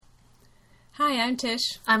Hi, I'm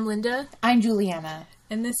Tish. I'm Linda. I'm Juliana.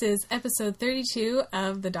 And this is episode 32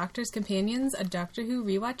 of The Doctor's Companions, a Doctor Who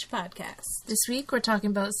rewatch podcast. This week we're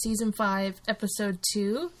talking about Season 5, Episode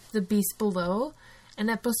 2, The Beast Below, and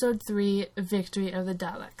Episode 3, Victory of the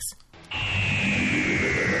Daleks.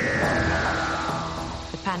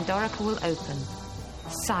 The Pandorica will open.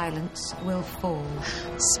 Silence will fall.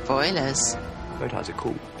 Spoilers. Heard how's it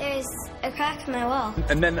called? There's a crack in my wall.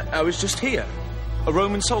 And then I was just here. A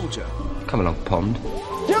Roman soldier. Come along, Pond.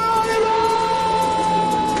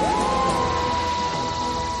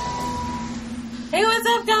 Hey, what's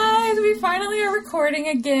up, guys? We finally are recording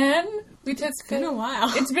again. It's been a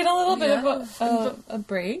while. It's been a little bit of a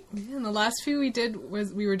break. Yeah, and the last few we did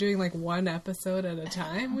was we were doing like one episode at a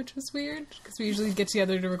time, which was weird because we usually get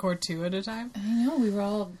together to record two at a time. I know, we were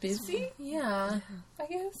all busy. Yeah. I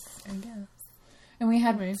guess. Yeah. And we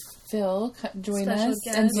had Phil join Special us,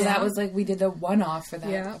 guest. and so that was like we did a one-off for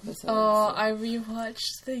that episode. Oh, I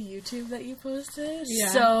rewatched the YouTube that you posted. Yeah.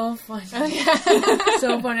 So funny.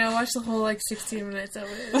 So funny. I watched the whole 16 minutes of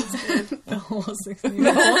it. It was good. The whole 16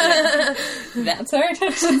 minutes. That's our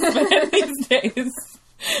attention span these days.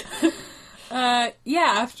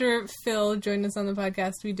 After Phil joined us on the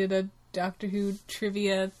podcast, we did a Doctor Who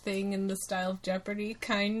trivia thing in the style of Jeopardy,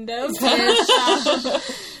 kind of.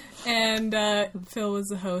 And Phil was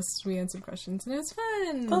the host. We answered questions, and it was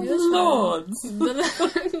fun. Lords.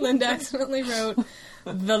 Linda accidentally wrote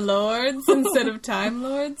the Lords instead of Time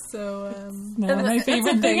Lords, so Not my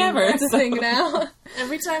favorite thing ever. It's a thing now.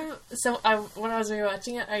 Every time, when I was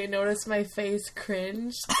rewatching it, I noticed my face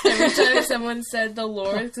cringed. Every time someone said the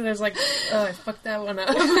Lord, because I was like, oh, I fucked that one up.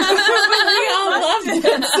 We all loved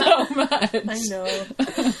it so much. I know.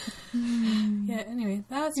 Yeah, anyway,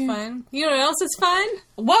 that was fun. You know what else is fun?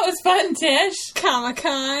 What was fun, Tish?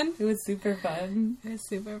 Comic-Con. It was super fun. It was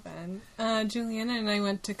super fun. Juliana and I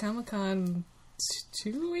went to Comic-Con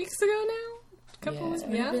 2 weeks ago now? A couple weeks?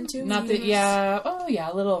 Yeah. Been 2 weeks. Not that,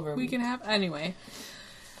 a little over a week. Week and a half. Anyway.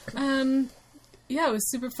 It was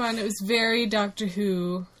super fun. It was very Doctor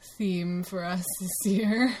Who theme for us this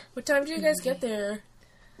year. What time did you guys get there?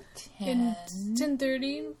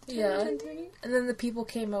 10:30? Yeah. 10:30? And then the people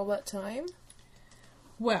came out what time?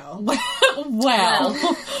 Well. We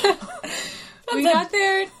got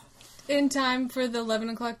there in time for the 11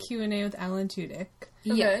 o'clock Q&A with Alan Tudyk.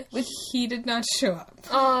 Okay. He did not show up.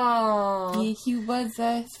 Oh. He was,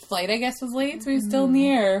 his flight, I guess, was late, so he was still in the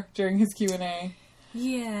air during his Q&A.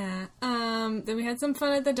 Yeah. Then we had some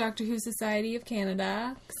fun at the Doctor Who Society of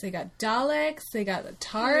Canada. Because they got Daleks, they got the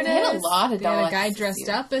TARDIS. They had a lot of they had Daleks a guy dressed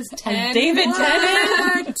up as David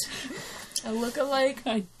Tennant. A look-alike.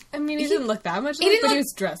 I mean, he didn't look that much like, but he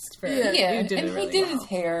was dressed for it. Yeah, He did and it really he did well. his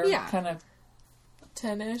hair kind of...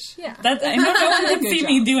 10-ish. Yeah. I know no one can see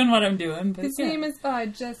me doing what I'm doing, but His name is,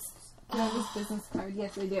 his business card.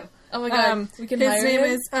 Yes, I do. Oh my god. We can his hire name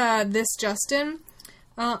him? is This Justin.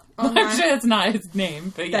 I'm sure that's not his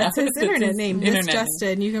name, but That's his internet name, This internet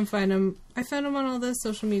Justin. You can find him. I found him on all the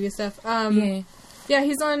social media stuff. Yeah,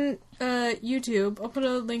 he's on YouTube. I'll put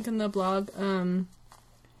a link in the blog.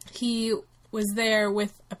 He was there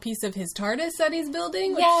with a piece of his TARDIS that he's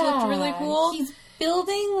building, which looked really cool. He's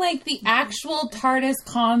building, the actual TARDIS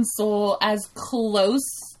console as close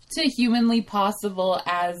to humanly possible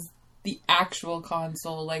as the actual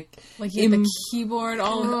console. He had the keyboard,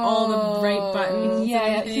 all the right buttons.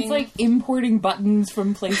 Yeah, he's, importing buttons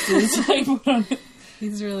from places.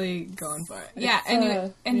 He's really going for it. Yeah,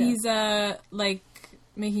 he's,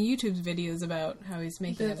 making YouTube videos about how he's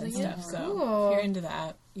making it and stuff. So if you're into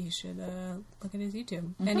that, you should look at his YouTube.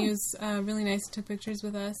 Mm-hmm. And he was really nice. Took pictures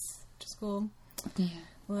with us, which is cool. Yeah.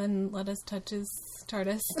 And let us touch his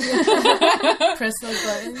TARDIS. Press those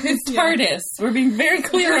buttons. His TARDIS. We're being very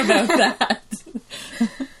clear about that.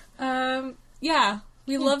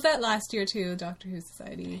 We loved that last year too, Doctor Who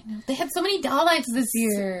Society. I know. They had so many Daleks this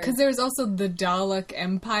year. Because there was also the Dalek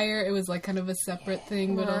Empire. It was kind of a separate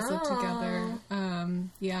thing, but also together.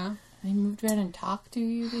 They moved around and talked to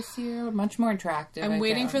you this year. Much more attractive. I'm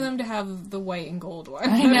waiting for them to have the white and gold one.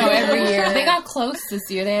 I know, every year. They got close this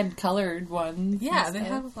year. They had colored ones. Yeah, they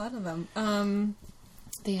have a lot of them.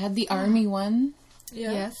 They had the army one.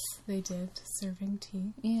 Yeah. Yes, they did. Serving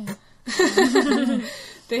tea. Yeah.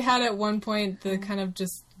 They had at one point the kind of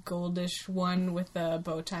just goldish one with a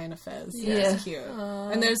bow tie and a fez. Yeah. It's cute.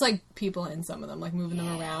 And there's people in some of them, moving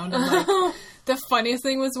them around. And the funniest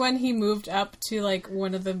thing was when he moved up to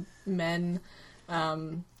one of the men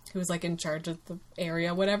who was in charge of the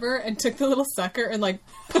area, whatever, and took the little sucker and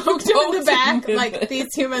poked him in the back, these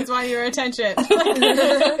humans want your attention.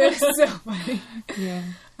 It was so funny. Yeah.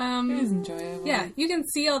 It was enjoyable. Yeah, you can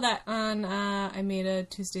see all that on I made a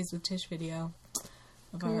Tuesdays with Tish video.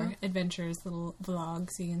 of our adventures, little vlogs,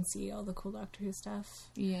 so you can see all the cool Doctor Who stuff.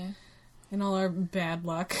 Yeah. And all our bad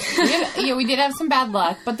luck. We did have some bad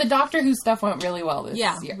luck, but the Doctor Who stuff went really well this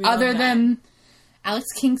year. Other than Alex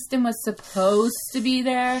Kingston was supposed to be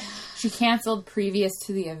there. She canceled previous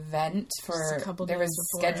to the event for there was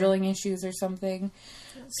scheduling issues or something.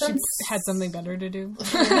 She had something better to do.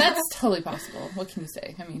 That's totally possible. What can you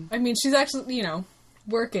say? I mean, she's actually,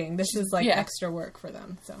 working. This is extra work for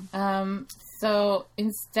them. So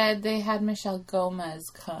instead they had Michelle Gomez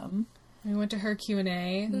come. We went to her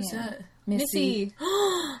Q&A. Who's that? Missy.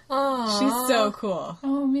 Oh, she's so cool.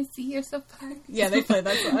 Oh, Missy, you're so fun. Yeah, they played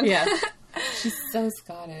that song. Yeah. She's so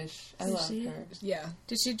Scottish. I love her. Yeah.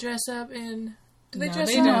 Did she dress up in... They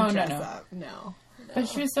don't dress up. No. But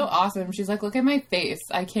she was so awesome. She's like, look at my face.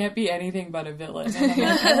 I can't be anything but a villain. And I'm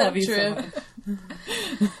like, I love you so much.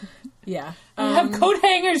 Yeah. I have coat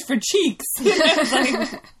hangers for cheeks.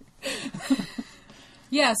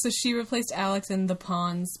 Yeah, so she replaced Alex in the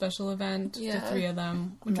Pawns special event, the three of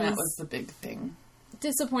them. Which was the big thing.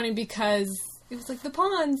 Disappointing because it was like the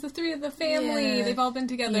Pawns, the three of the family. Yeah. They've all been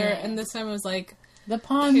together. Yeah. And this time it was like the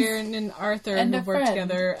Pawns, Karen and Arthur who've worked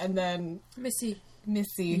together. And then Missy,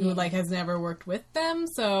 who has never worked with them.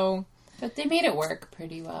 So... But they made it work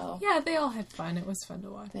pretty well. Yeah, they all had fun. It was fun to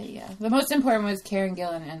watch. But yeah. The most important was Karen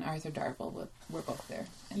Gillan and Arthur Darvill were both there.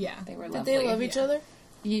 Yeah. They were lovely. Did they love each other?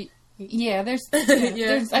 Yeah, there's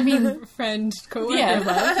I mean, friend, co-worker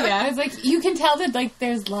love. Yeah, it's like you can tell that like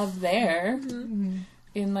there's love there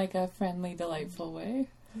in like a friendly, delightful way.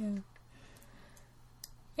 Yeah.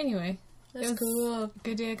 Anyway, that's it was cool. A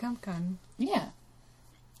good day at Comic-Con. Yeah,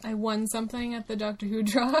 I won something at the Doctor Who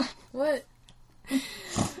draw. What?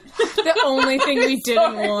 The only thing we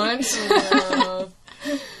didn't want.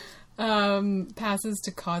 Passes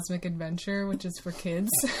to Cosmic Adventure, which is for kids.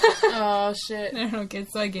 Oh, shit. I don't know kids,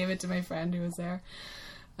 so I gave it to my friend who was there.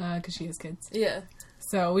 Because she has kids. Yeah.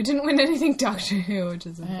 So we didn't win anything Doctor Who, which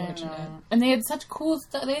is unfortunate. And they had such cool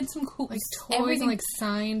stuff. They had some cool... Like toys and like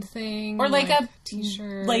signed things. Or like a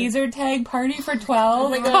t-shirt. Laser tag party for 12. Oh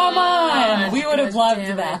my God. Come on! We would have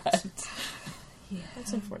loved that. Yeah.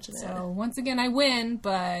 That's unfortunate. So once again I win,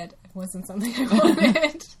 but it wasn't something I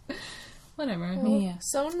wanted. Whatever. Well, yeah.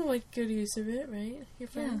 Someone would make good use of it, right? Your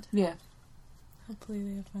friend? Yeah. Hopefully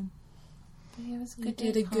they have fun. But yeah, it was a good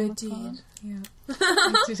did a good deed. Yeah.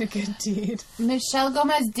 You did a good deed. Michelle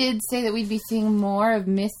Gomez did say that we'd be seeing more of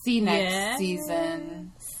Missy next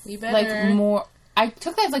season. You better. Like more... I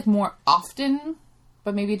took that as like more often,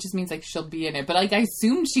 but maybe it just means like she'll be in it. But like I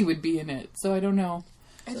assumed she would be in it, so I don't know.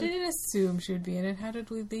 I didn't assume she would be in it. How did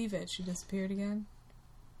we leave it? She disappeared again?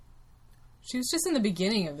 She was just in the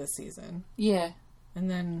beginning of this season. Yeah. And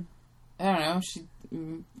then... I don't know. She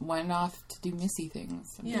went off to do Missy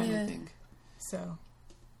things. I think. So.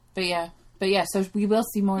 But yeah. So we will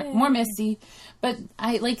see more Missy. But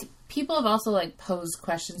people have also like posed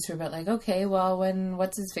questions to her about like, okay, well, when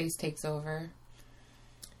What's-His-Face takes over...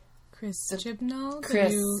 Chris Chibnall?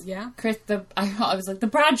 Chris, I was like, the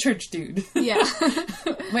Broadchurch dude. Yeah.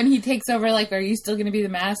 When he takes over, like, are you still going to be the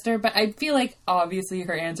master? But I feel like, obviously,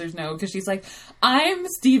 her answer is no, because she's like, I'm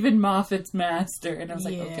Stephen Moffat's master. And I was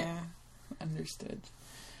like, okay, understood.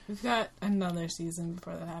 We've got another season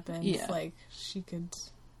before that happens. Yeah. Like, she could,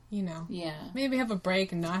 maybe have a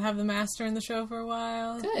break and not have the master in the show for a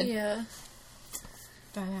while. Good. Yeah.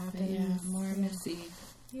 That happens. But yeah, more Missy.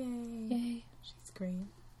 Yay. She's great.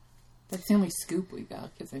 That's the only scoop we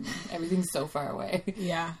got, because everything's so far away.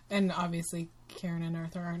 Yeah, and obviously Karen and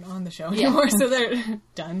Arthur aren't on the show anymore, so they're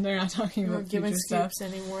done. They're not talking about giving stuff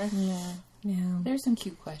anymore. Yeah. There's some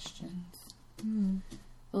cute questions.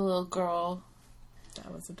 The little girl.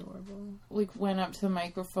 That was adorable. We went up to the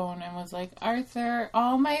microphone and was like, Arthur,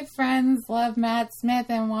 all my friends love Matt Smith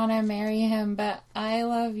and want to marry him, but I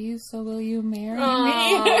love you, so will you marry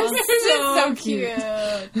me? So cute.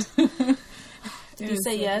 Did you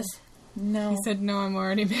say yes? No. He said, no, I'm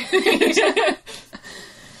already married.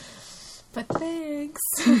 But thanks.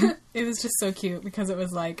 It was just so cute because it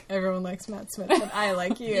was like, everyone likes Matt Smith, but I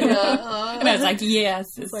like you. And I was like, yes,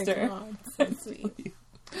 sister. It's like, oh, it's so sweet.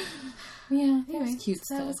 Yeah, anyway, it was cute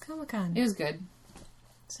stuff. That was Comic-Con. It was good.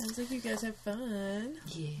 Sounds like you guys have fun.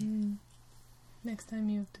 Yeah. Next time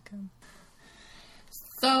you have to come.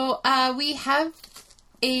 So, we have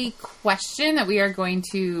a question that we are going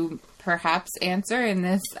to perhaps answer in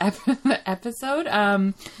this episode.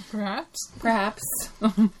 Perhaps.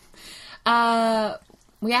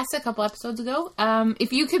 We asked a couple episodes ago,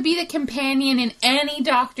 if you could be the companion in any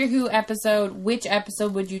Doctor Who episode, which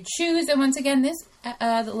episode would you choose? And once again, this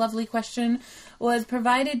the lovely question was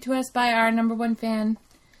provided to us by our number one fan,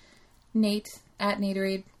 Nate, at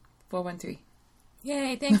Data-rte-preserve-empty.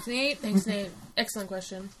 Yay, thanks, Nate. Thanks, Nate. Excellent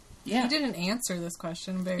question. Yeah. You didn't answer this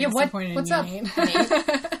question. I'm very disappointed what's in you, up,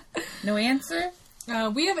 Nate. No answer?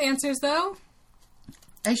 We have answers, though.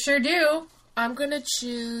 I sure do. I'm going to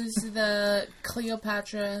choose the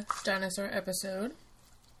Cleopatra dinosaur episode.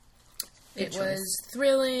 It was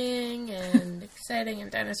thrilling and exciting,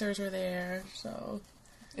 and dinosaurs were there, so...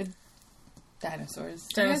 Dinosaurs.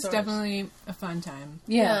 It's definitely a fun time.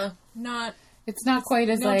 Yeah. It's not quite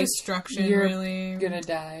as, like, destruction, you're really. Gonna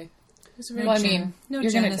die. No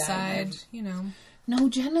you're genocide, gonna die, you know. No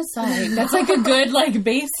genocide. That's like a good, like,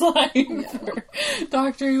 baseline for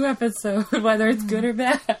Doctor Who episode, whether it's good or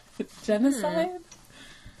bad. Genocide?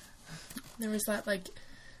 There was that, like,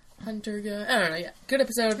 hunter guy. I don't know, yeah. Good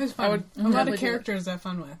episode. It was fun. A lot of characters to have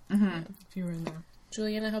fun with. If you were in there.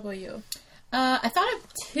 Juliana, how about you? I thought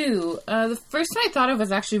of two. The first one I thought of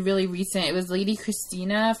was actually really recent. It was Lady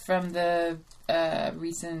Christina from the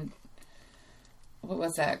recent... What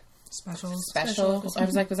was that? Special. I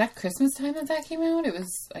was like, was that Christmas time that came out? It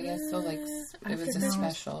was, I guess, so like, it was a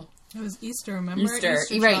special. It was Easter, remember? Easter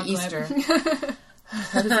right, Easter. I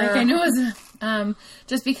was like, I knew it was,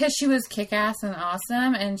 just because she was kick-ass and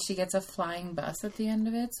awesome, and she gets a flying bus at the end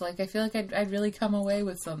of it, so, like, I feel like I'd really come away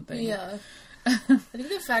with something. Yeah. I think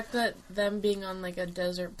the fact that them being on, like, a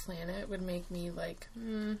desert planet would make me, like,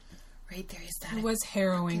 Right, there is that. It was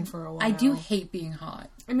harrowing for a while. I do hate being hot.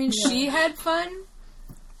 I mean, she had fun,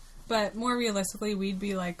 but more realistically, we'd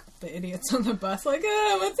be like the idiots on the bus, like,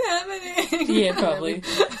 oh, what's happening? Yeah, probably.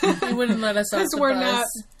 They wouldn't let us off the we're bus. not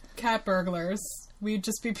cat burglars. We'd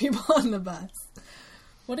just be people on the bus.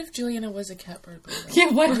 What if Juliana was a cat burglar?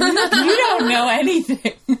 Yeah, what? You don't know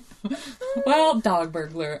anything. Well, dog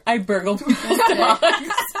burglar. I burgled dogs.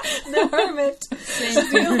 The hermit.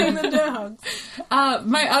 Stealing the dogs.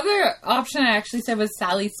 My other option I actually said was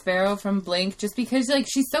Sally Sparrow from Blink, just because, like,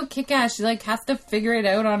 she's so kick-ass. She, like, has to figure it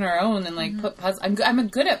out on her own and, like, put puzzles. I'm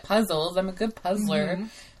good at puzzles. I'm a good puzzler.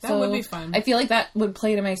 That would be fun. I feel like that would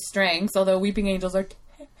play to my strengths, although Weeping Angels are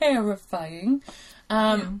terrifying.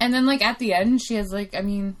 And then, like, at the end, she has, like, I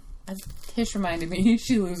mean, as Tish reminded me,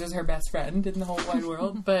 she loses her best friend in the whole wide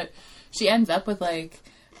world, but she ends up with, like,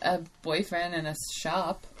 a boyfriend in a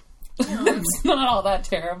shop. It's not all that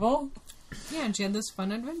terrible. Yeah, and she had this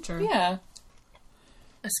fun adventure. Yeah.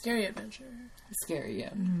 A scary adventure. Scary,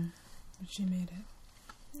 yeah. But she made it.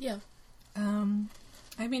 Yeah. I'm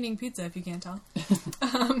eating pizza, if you can't tell.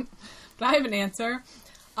 But I have an answer.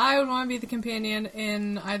 I would want to be the companion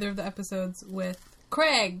in either of the episodes with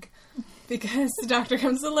Craig, because the doctor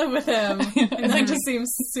comes to live with him, and that just seems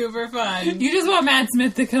super fun. You just want Matt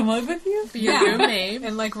Smith to come live with you? Be your roommate.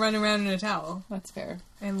 And, like, run around in a towel. That's fair.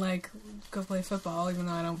 And, like, go play football, even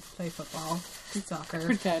though I don't play football. It's soccer.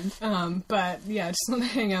 Pretend. But, yeah, just want to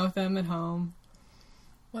hang out with him at home.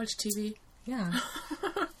 Watch TV. Yeah.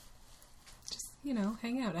 Just, you know,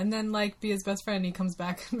 hang out. And then, like, be his best friend. He comes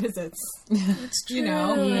back and visits. That's true. You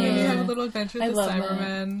know? Yeah. And you have a little adventure with the love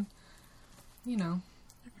Cybermen. You know.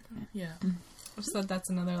 Yeah. I just thought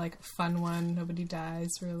that's another, like, fun one. Nobody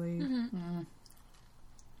dies, really.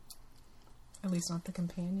 At least not the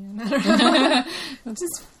companion. I don't know. It's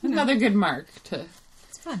just, another good mark to...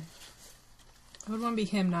 It's fun. I would want to be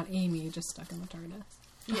him, not Amy, just stuck in the TARDIS.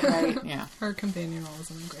 Yeah. Right, yeah. Her companion role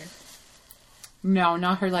isn't great. No,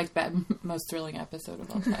 not her, like, most thrilling episode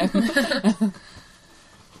of all time.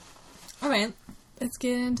 Alright, let's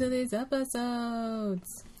get into these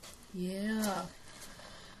episodes. Yeah.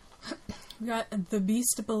 We got The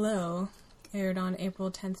Beast Below, aired on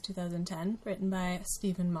April 10th, 2010, written by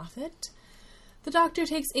Stephen Moffat. The Doctor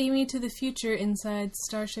takes Amy to the future inside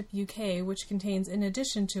Starship UK, which contains, in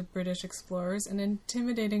addition to British explorers, an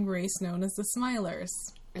intimidating race known as the Smilers.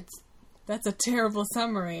 That's a terrible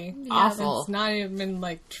summary. Yeah, awful. It's not even,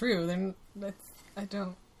 like, true. I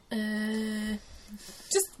don't...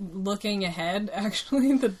 Just looking ahead,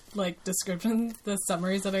 actually, the, like, descriptions, the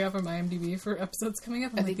summaries that I got from IMDb for episodes coming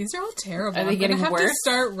up, I'm like, these are all terrible. Are they getting worse? I'm going to have to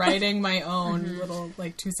start writing my own little,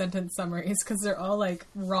 like, 2-sentence summaries, because they're all, like,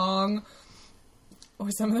 wrong.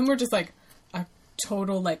 Or some of them were just, like, a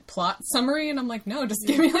total, like, plot summary, and I'm like, no, just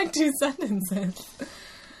give me, like, 2 sentences.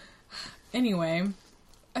 Anyway...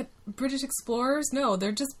 British explorers? No,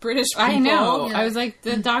 they're just British people. I know. Yeah. I was like,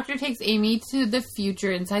 the Doctor takes Amy to the future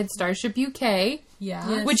inside Starship UK. Yeah.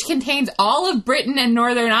 Yes. Which contains all of Britain and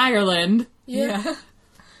Northern Ireland. Yeah.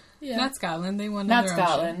 Not Scotland. They wanted Not their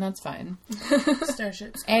Scotland. own That's fine.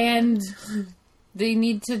 Starships. And they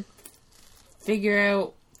need to figure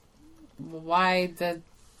out why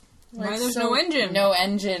there's no engine. No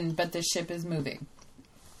engine, but the ship is moving.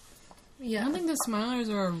 Yeah. I don't think the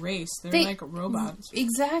Smilers are a race. They're like robots.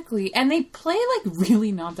 Exactly. And they play, like,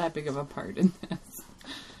 really not that big of a part in this.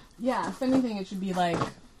 Yeah, if anything, it should be like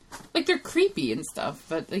they're creepy and stuff,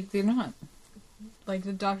 but like they're not. Like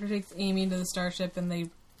the Doctor takes Amy to the starship, and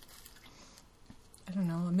they, I don't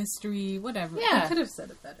know, a mystery, whatever. Yeah, I could have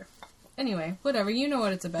said it better. Anyway, whatever. You know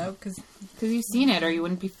what it's about because you've seen it, or you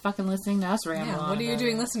wouldn't be fucking listening to us ramble. Yeah, what are you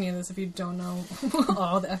doing listening to this if you don't know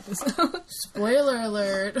all the episodes? Spoiler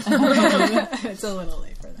alert! It's a little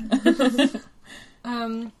late for that.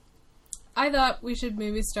 I thought we should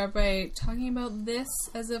maybe start by talking about this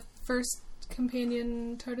as a first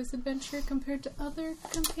companion TARDIS adventure compared to other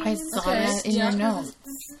companion. I saw that in your notes.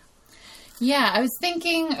 Yeah, I was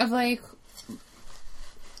thinking of like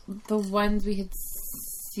the ones we had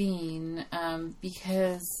seen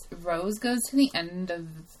because Rose goes to the end of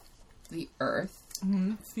the Earth.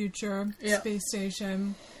 Mm-hmm. Future, space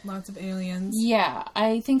station, lots of aliens. Yeah,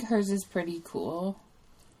 I think hers is pretty cool.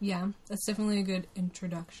 Yeah, that's definitely a good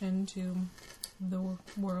introduction to the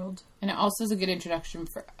world. And it also is a good introduction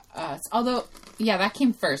for us. Although, yeah, that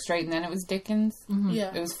came first, right? And then it was Dickens? Mm-hmm.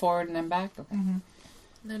 Yeah. It was forward and then back? Okay. Mm-hmm.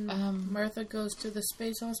 Then Martha goes to the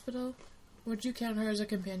space hospital. Would you count her as a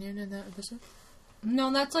companion in that episode?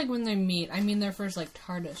 No, that's like when they meet. I mean their first, like,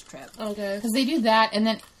 TARDIS trip. Okay. Because they do that, and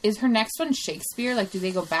then is her next one Shakespeare? Like, do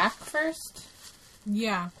they go back first?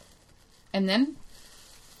 Yeah. And then?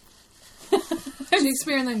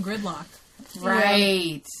 Shakespeare and then Gridlock.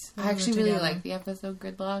 Right. Yeah. I actually really like the episode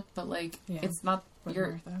Gridlock, but, like, it's not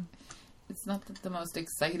it's not the most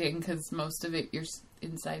exciting, because most of it you're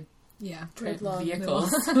inside Gridlock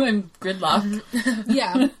vehicles and Gridlock.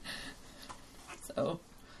 Yeah. So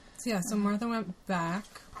so Martha went back.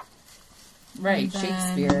 Right,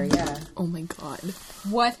 Shakespeare, yeah. Oh my god.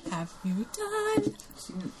 What have you done?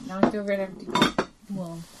 She knocked over an empty.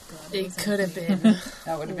 Well, God, it could have been.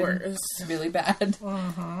 That would have been really bad.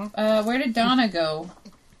 Uh-huh. Where did Donna go?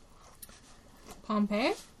 Pompeii?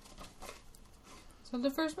 Is that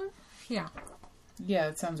the first one? Yeah. Yeah,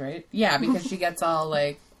 that sounds right. Yeah, because she gets all,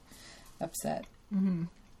 like, upset. Mm-hmm.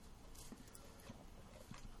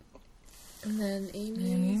 And then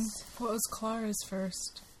Amy's... What was Clara's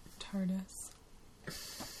first TARDIS?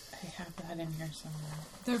 I have that in here somewhere.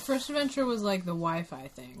 Their first adventure was, like, the Wi-Fi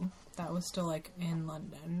thing. That was still, like, in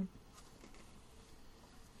London.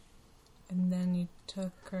 And then you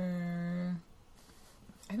took her...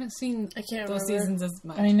 I haven't seen those seasons as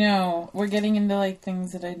much. I know. We're getting into, like,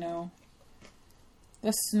 things that I know.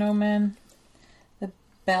 The Snowman. The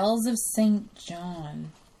Bells of St.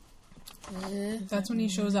 John. That's when he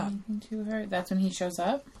shows up. To her. That's when he shows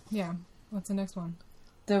up? Yeah. What's the next one?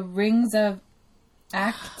 The Rings of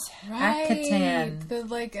Akatan. The,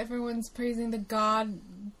 like, everyone's praising the god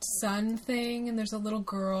sun thing, and there's a little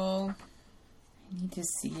girl. I need to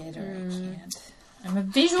see it, or I can't. I'm a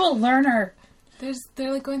visual learner. They're,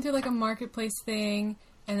 like, going through, like, a marketplace thing,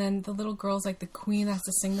 and then the little girl's, like, the queen has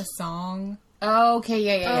to sing the song. Oh, okay,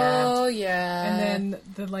 yeah. Oh, yeah. And then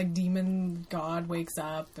the, like, demon god wakes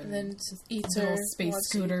up and then eats her. Space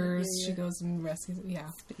scooters. She goes and rescues it. Yeah.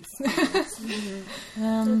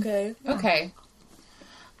 Okay. Yeah. Okay.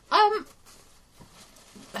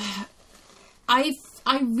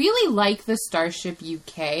 I really like the Starship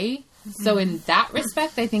UK. So in that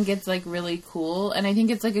respect, I think it's, like, really cool. And I think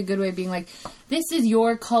it's, like, a good way of being like, this is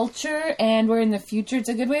your culture, and we're in the future. It's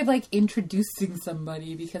a good way of, like, introducing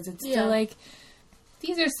somebody, because it's still, like,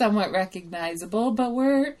 these are somewhat recognizable, but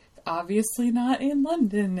we're obviously not in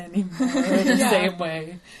London anymore in the same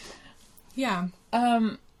way. Yeah.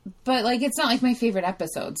 But, like, it's not, like, my favorite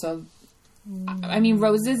episode. So, I mean,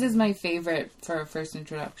 Roses is my favorite for a first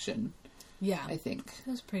introduction. Yeah. I think. It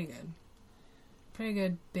was pretty good. Pretty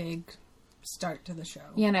good, big start to the show.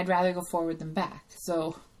 Yeah, and I'd rather go forward than back.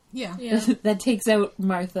 So, yeah. That takes out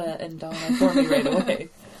Martha and Donna for me right away.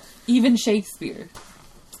 Even Shakespeare.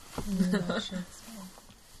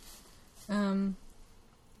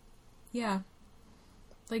 Yeah.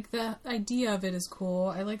 Like, the idea of it is cool.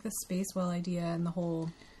 I like the space well idea and the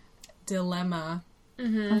whole dilemma.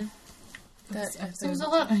 Mm-hmm. There's a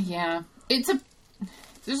lot.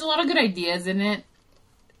 There's a lot of good ideas in it.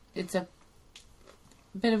 It's a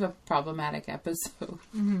bit of a problematic episode.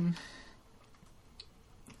 Mm-hmm.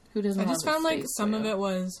 Who doesn't? I just found like some of it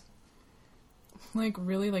was like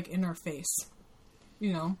really like in our face,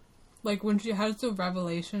 you know, like when she has the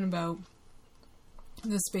revelation about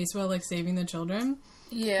the space whale like saving the children.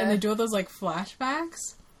 Yeah, and they do all those like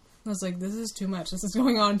flashbacks. I was like, this is too much. This is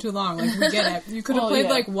going on too long. Like, we get it. You could have played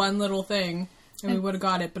like one little thing and we would have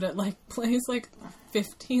got it, but it like plays like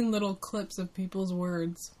 15 little clips of people's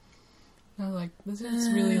words. I was like, this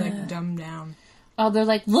is really, like, dumbed down. Oh, they're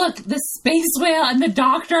like, look, the space whale and the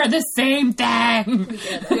doctor are the same thing.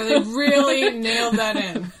 Yeah, they really nailed that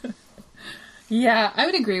in. Yeah, I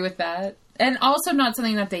would agree with that. And also not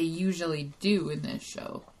something that they usually do in this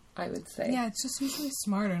show, I would say. Yeah, it's just usually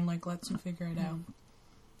smarter and, like, lets you figure it out.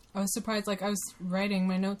 I was surprised, like, I was writing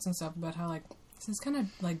my notes and stuff about how, like, this is kind of,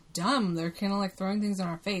 like, dumb. They're kind of, like, throwing things in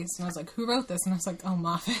our face. And I was like, who wrote this? And I was like, oh,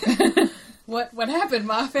 Moffat. What happened,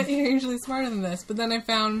 Moffat? You're usually smarter than this. But then I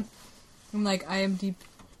found, in, like, IMDb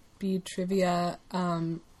trivia,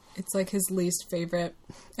 it's, like, his least favorite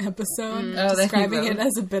episode, describing it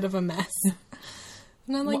as a bit of a mess.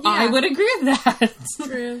 And I'm like, I would agree with that.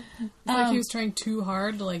 True. It's like he was trying too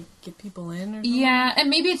hard to, like, get people in or something. Yeah, and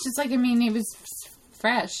maybe it's just, like, I mean, it was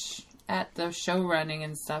fresh at the show running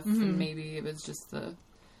and stuff, and maybe it was just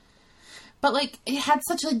but, like, it had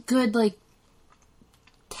such a good, like,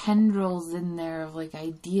 tendrils in there of, like,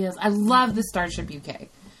 ideas. I love the Starship UK.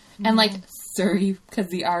 And, like, Surrey, because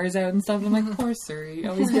the R is out and stuff. I'm like, poor Surrey.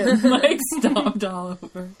 Always getting, like, stomped all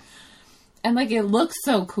over. And, like, it looks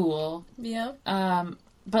so cool. Yeah.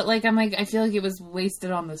 But, like, I'm like, I feel like it was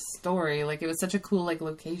wasted on the story. Like, it was such a cool, like,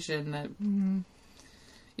 location that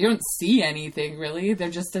you don't see anything, really. They're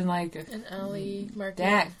just in, like, an alley market.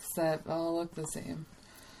 Decks that all look the same.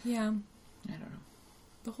 Yeah. I don't know.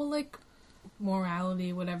 The whole, like,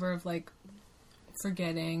 morality, whatever, of, like,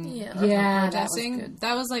 forgetting. Yeah, protesting.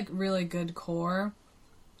 That was, like, really good core.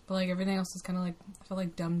 But, like, everything else was kind of, like, I felt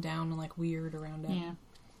like dumbed down and, like, weird around it. Yeah.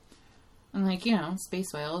 And, like, you know,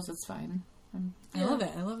 space whales, it's fine. I love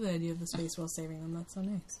it. I love the idea of the space whale saving them. That's so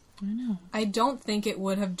nice. I know. I don't think it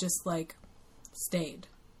would have just, like, stayed.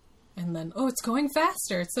 And then, oh, it's going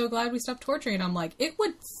faster. It's so glad we stopped torturing it. I'm like, it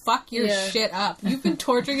would fuck your shit up. You've been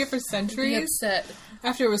torturing it for centuries. Be upset.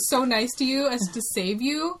 After it was so nice to you as to save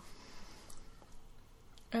you.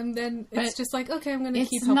 And then it's just like, okay, I'm going to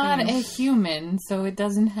keep helping It's not you. a human, so it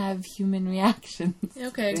doesn't have human reactions.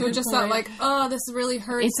 Okay. So it just not like, oh, this really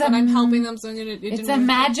hurts, but I'm helping them, so I'm going to... It's a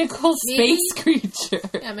magical space creature.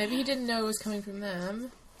 Yeah, maybe he didn't know it was coming from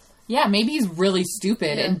them. Yeah, maybe he's really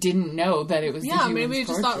stupid and didn't know that it was the humans maybe he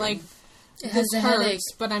just thought, like, this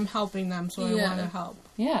hurts, but I'm helping them, so I want to help.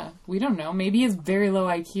 Yeah, we don't know. Maybe he has very low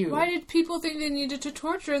IQ. Why did people think they needed to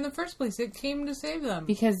torture in the first place? It came to save them.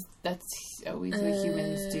 Because that's always what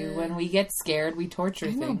humans do. When we get scared, we torture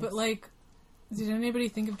things. I know, but, like, did anybody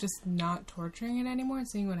think of just not torturing it anymore and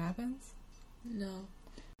seeing what happens? No.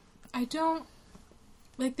 I don't...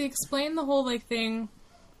 Like, they explain the whole, like, thing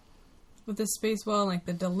with the space whale and, like,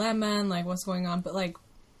 the dilemma and, like, what's going on, but, like,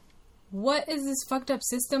 what is this fucked up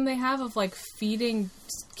system they have of, like, feeding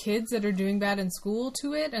kids that are doing bad in school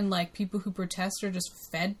to it, and, like, people who protest are just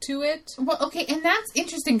fed to it? Well, okay, and that's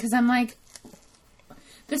interesting, because I'm like,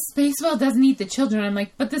 the space whale doesn't eat the children. I'm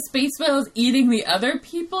like, but the space whale is eating the other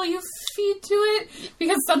people you feed to it?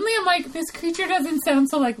 Because suddenly I'm like, this creature doesn't sound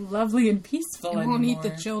so, like, lovely and peaceful anymore. It won't eat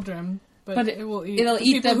the children, but it will eat it'll the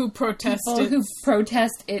eat people who protest people who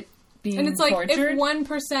protest it being tortured. And it's like, if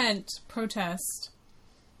 1% protest,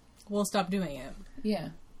 we'll stop doing it. Yeah.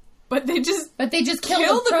 But they just kill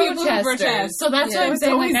the people who protest. So that's what I'm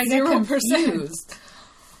saying. Like, I get 0%. confused.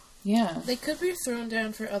 Yeah. They could be thrown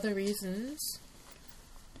down for other reasons.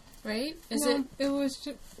 Right? It was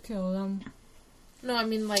to kill them. No, I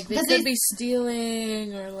mean, like, they could be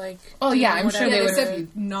stealing or, like... Oh, yeah, I'm sure they would be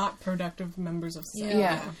not productive members of society.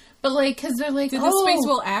 Yeah. But, like, because they're like, Did the space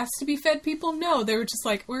whale ask to be fed people? No, they were just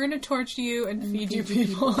like, we're going to torture you and feed you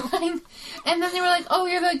people. And then they were like, oh,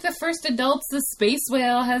 you're, like, the first adults the space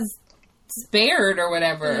whale has spared or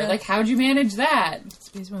whatever. Yeah. Like, how'd you manage that? The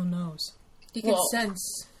space whale knows. He can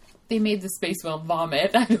sense. They made the space whale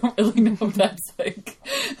vomit. I don't really know if that's, like...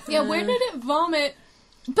 Yeah, where did it vomit?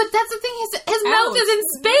 But that's the thing, his mouth is in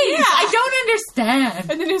space! Yeah. I don't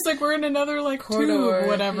understand! And then he's like, we're in another, like, corridor or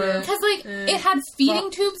whatever. Because, like, it had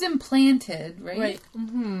feeding tubes implanted, right? Right.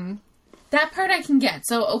 Mm-hmm. That part I can get.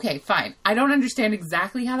 So, okay, fine. I don't understand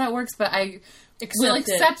exactly how that works, but I will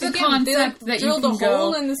accept the concept that you can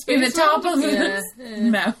go in the top of his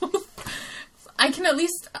mouth. I can at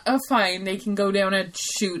least find they can go down a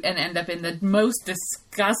chute and end up in the most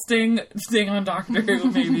disgusting thing on Doctor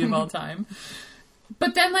Who maybe of all time.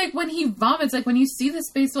 But then, like, when he vomits, like, when you see the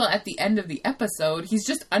space whale at the end of the episode, he's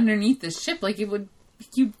just underneath the ship. Like, he'd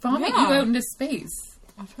vomit you out into space.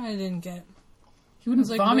 That's what I didn't get. He wouldn't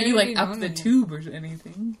vomit you, like, up the tube or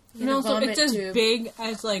anything. And also, it's as big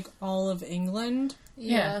as, like, all of England.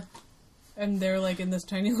 Yeah. And they're, like, in this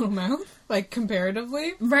tiny little mouth, like,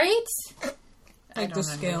 comparatively. Right? Like, the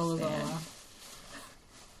scale is all off.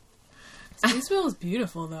 Space whale is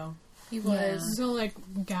beautiful, though. He was. So, like,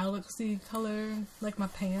 galaxy color, like my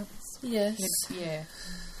pants. Yes. Yeah.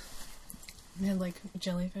 And had, like,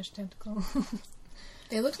 jellyfish tentacle.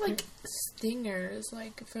 They looked like stingers,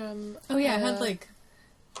 like, from... Oh, yeah, it had, like,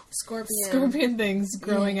 scorpion things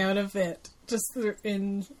growing out of it. Just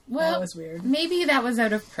in... Well, that was weird. Maybe that was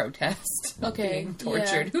out of protest. Being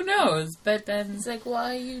tortured. Who knows? But then... It's like,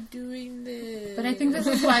 why are you doing this? But I think this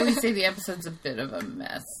is why we say the episode's a bit of a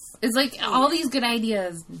mess. It's like, all these good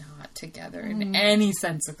ideas not together in any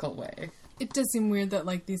sensical way. It does seem weird that,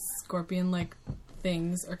 like, these scorpion-like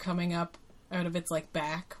things are coming up out of its, like,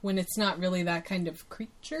 back when it's not really that kind of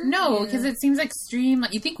creature. No, because it seems extreme.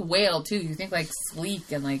 Like, you think whale, too. You think, like,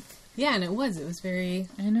 sleek and, like... Yeah, and it was. It was very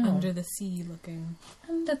under the sea looking.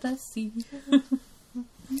 Under the sea.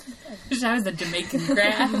 That was a Jamaican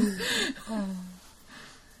crab.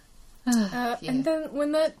 And then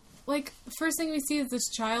when that, like, first thing we see is this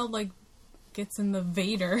child, like, gets in the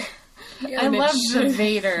Vader. I love the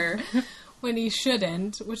Vader. When he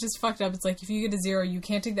shouldn't, which is fucked up. It's like, if you get a 0, you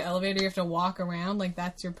can't take the elevator, you have to walk around. Like,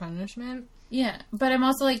 that's your punishment. Yeah, but I'm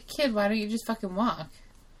also like, kid, why don't you just fucking walk?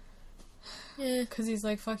 Yeah, because he's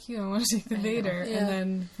like, fuck you, I want to take the Vader. And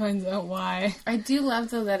then finds out why. I do love,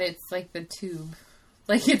 though, that it's, like, the tube.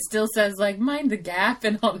 Like, it still says, like, mind the gap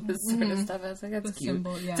and all this sort of stuff. I was like, that's cute.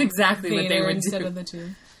 Symbol, It's exactly Vader what they would instead do. Of the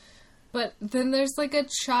tube. But then there's, like, a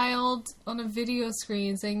child on a video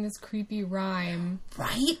screen saying this creepy rhyme.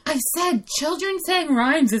 Right? I said, children saying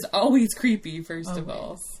rhymes is always creepy, first of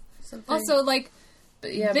all. Also, like,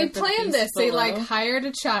 they planned this. Below. They, like, hired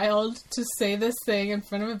a child to say this thing in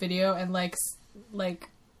front of a video and, like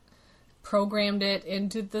programmed it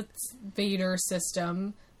into the Vader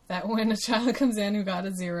system that when a child comes in who got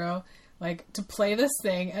a 0, like, to play this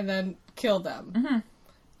thing and then kill them. Mm-hmm.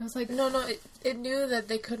 I was like... No, it knew that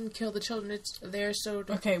they couldn't kill the children. It's there so...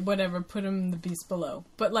 Okay, whatever. Put them in the beast below.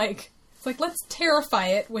 But, like, it's like, let's terrify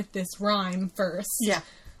it with this rhyme first. Yeah.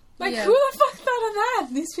 Like, who the fuck thought of that?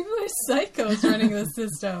 These people are psychos running the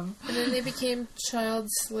system. And then they became child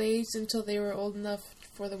slaves until they were old enough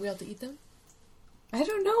for the whale to eat them? I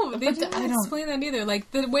don't know. They didn't explain that either.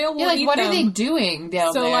 Like, the whale will eat what them. Are they doing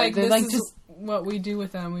down there? So, like, they're this like is just what we do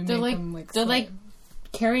with them. We make them, like, they're like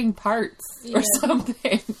carrying parts or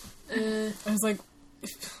something. I was like,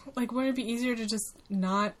 wouldn't it be easier to just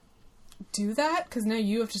not do that? Because now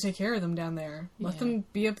you have to take care of them down there. Let them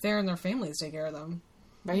be up there and their families take care of them.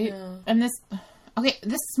 Right? Yeah. And this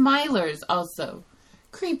Smiler's also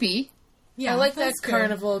creepy. Yeah, I like that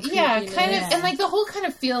carnival creepiness. Yeah, kind of. And, like, the whole kind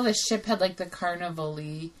of feel the ship had, like, the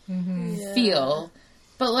carnival-y feel.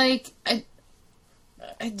 But, like, I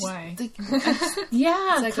just... Why? Like,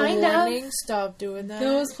 yeah, it's like kind a warning. Stop doing that.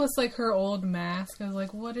 Those plus, like, her old mask. I was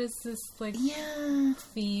like, what is this, like,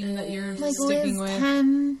 theme that you're sticking Liz with?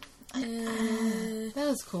 10. That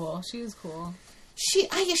was cool. She was cool. She's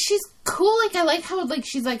cool. Like, I like how, like,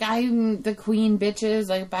 she's like, I'm the queen, bitches.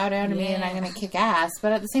 Like, bow down to me and I'm gonna kick ass.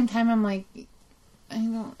 But at the same time, I'm like, I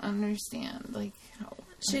don't understand. Like, how...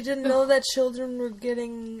 She didn't know that children were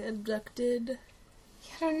getting abducted.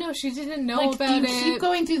 I don't know. She didn't know about it. Keep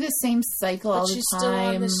going through the same cycle all the time. She's still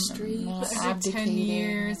on the street. Every 10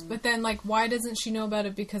 years. But then, like, why doesn't she know about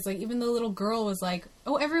it? Because, like, even the little girl was like,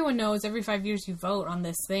 oh, everyone knows every 5 years you vote on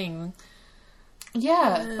this thing.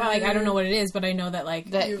 Yeah. But, like, I don't know what it is, but I know that,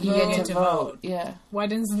 like, that you get to vote. Yeah. Why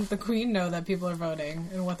doesn't the queen know that people are voting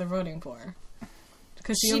and what they're voting for?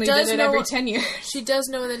 Because she only did it every 10 years. She does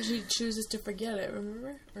know, and then she chooses to forget it,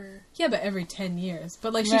 remember? Yeah, but every 10 years.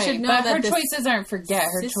 But, like, she should know that her choices aren't forget.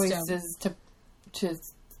 Her choice is to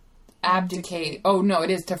abdicate. Oh, no, it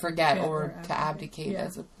is to forget or to abdicate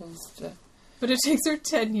as opposed to... But it takes her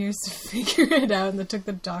 10 years to figure it out, and it took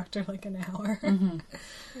the doctor, like, an hour.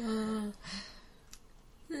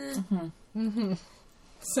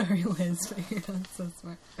 Sorry, Liz, but you're not so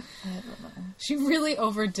smart. I don't know. She really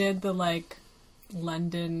overdid the, like,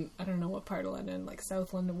 London, I don't know what part of London, like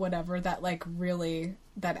South London, whatever, that, like, really,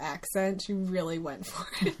 that accent, she really went for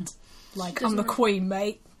it. Like, I'm the queen,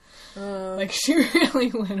 mate. Like, she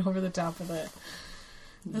really went over the top of it.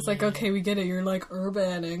 It's like, okay, we get it, you're, like,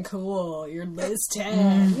 urban and cool, you're Liz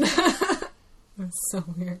 10. That's so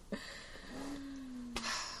weird.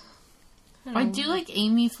 I do like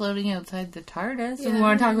Amy floating outside the TARDIS. If we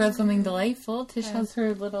want to talk about something delightful, Tish has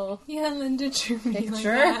her little Linda drew me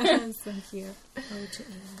picture. Like that. That's so cute. Oh, to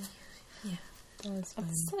Amy. Yeah, that was fun.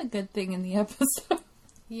 That's a good thing in the episode.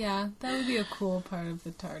 Yeah, that would be a cool part of the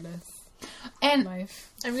TARDIS and life.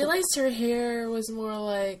 I realized her hair was more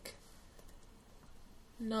like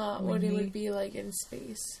not what it would be like in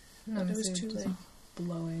space. No, it was too like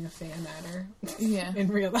blowing a fan at her. Yeah. In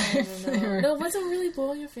real life. No, it wasn't really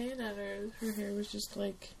blowing a fan at her. Her hair was just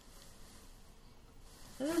like...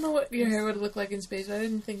 I don't know what your hair would look like in space. I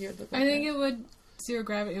didn't think it would look like I think it would... Zero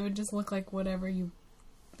gravity, it would just look like whatever you...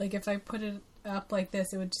 Like, if I put it up like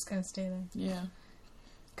this, it would just kind of stay there. Yeah.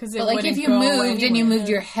 But, like, if you moved and you moved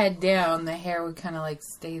your head down, the hair would kind of, like,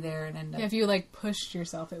 stay there and end up... Yeah, if you, like, pushed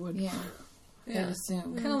yourself, it would... Yeah. I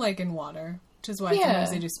assume. Kind of like in water, which is why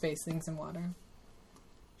sometimes they do space things in water.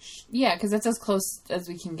 Yeah, because that's as close as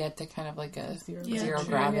we can get to kind of like a zero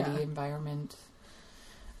gravity environment.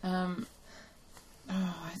 I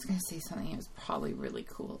was going to say something that was probably really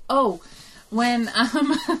cool. Oh, when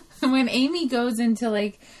Amy goes into,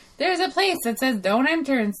 like, there's a place that says don't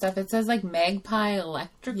enter and stuff. It says, like, Magpie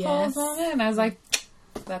Electricals on it. And I was like,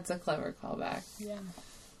 that's a clever callback. Yeah.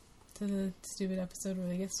 To the stupid episode where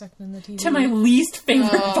they get stuck in the TV. To my least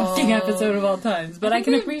favorite fucking episode of all times. But I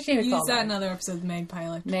can appreciate a callback. Used that in other episodes, Magpie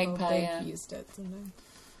Electrical. They've used it sometimes.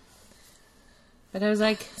 But I was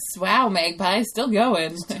like, wow, Magpie, still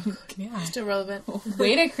going. Still relevant.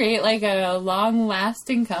 Way to create, like, a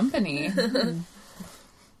long-lasting company.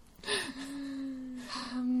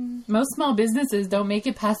 Most small businesses don't make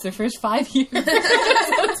it past their first 5 years.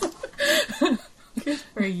 Good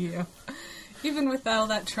for you. Even with all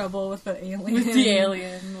that trouble with the alien. With the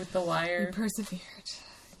alien, with the wire. You persevered.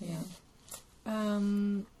 Yeah.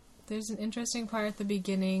 There's an interesting part at the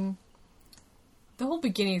beginning. The whole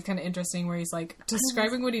beginning is kind of interesting where he's, like,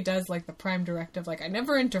 describing what he does, like, the prime directive, like, I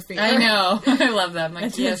never interfere. I know. I love that. I'm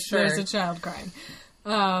like, yeah, sure. There's a child crying.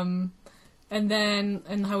 And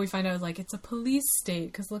how we find out, like, it's a police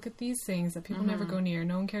state, because look at these things that people never go near.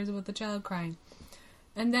 No one cares about the child crying.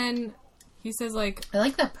 And then he says, like... I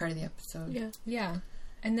like that part of the episode. Yeah. Yeah.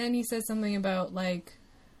 And then he says something about, like,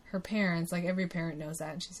 her parents. Like, every parent knows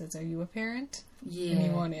that. And she says, are you a parent? Yeah. And he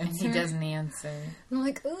won't answer. And he doesn't answer. And I'm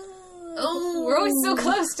like, oh, we're always so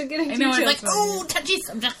close to getting details. I know, it's like, oh, touchy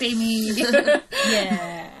subject, Amy.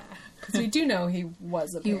 Yeah. Because we do know he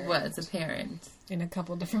was a parent. He was a parent. In a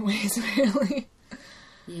couple different ways, really.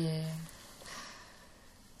 Yeah.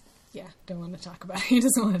 Yeah, don't want to talk about it. He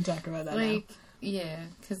doesn't want to talk about that now. Yeah,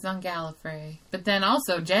 because on Gallifrey. But then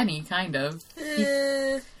also Jenny, kind of.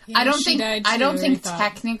 Yeah, I don't think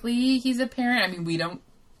technically he's a parent. I mean, we don't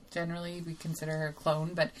generally, we consider her a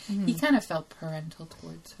clone, but he kind of felt parental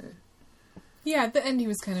towards her. Yeah, at the end he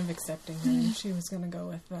was kind of accepting her, and she was going to go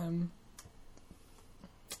with them.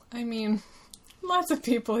 I mean, lots of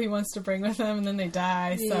people he wants to bring with him, and then they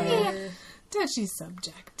die, so... Touchy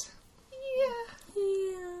subject. Yeah.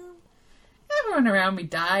 Everyone around me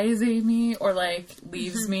dies, Amy, or, like,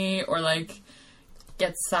 leaves me, or, like,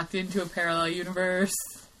 gets sucked into a parallel universe.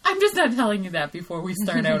 I'm just not telling you that before we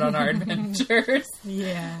start out on our adventures.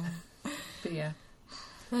 Yeah. But, yeah.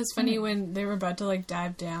 That was funny when they were about to, like,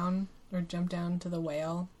 dive down, or jump down to the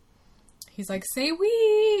whale. He's like, say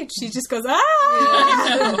we! She just goes, ah!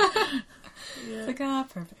 I know. It's like,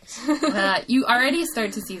 perfect. You already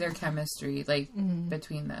start to see their chemistry, like,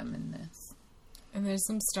 between them in this. And there's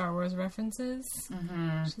some Star Wars references.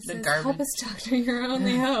 She says, garbage. help us, Doctor, your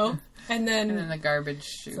only hope. And then the garbage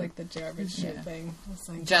chute. It's like the garbage chute thing. It's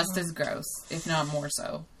like, just as gross, if not more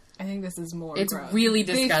so. I think this is more It's gross. really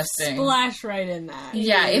disgusting. They splash right in that.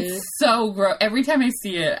 Yeah, it's so gross. Every time I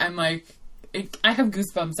see it, I'm like... I have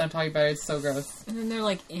goosebumps now talking about it. It's so gross. And then they're,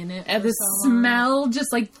 like, in it. And the smell,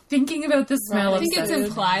 just, like, thinking about the smell. I think it's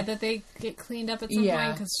implied that they get cleaned up at some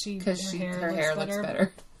point because her hair looks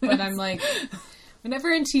better. But I'm like,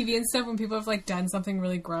 whenever in TV and stuff, when people have, like, done something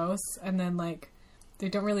really gross, and then, like, they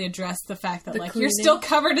don't really address the fact that, like, you're still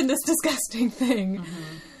covered in this disgusting thing.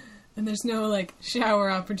 And there's no, like,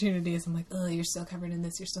 shower opportunities. I'm like, oh, you're still covered in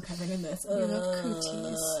this, you're still covered in this.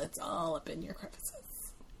 It's all up in your crevices.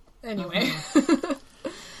 Anyway.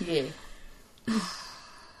 Yeah.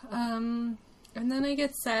 And then I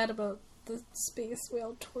get sad about the space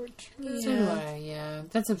whale torture. Yeah.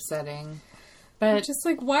 That's upsetting. But just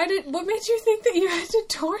like, what made you think that you had to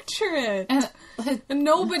torture it? And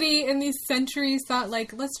nobody in these centuries thought,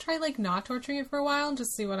 like, let's try, like, not torturing it for a while and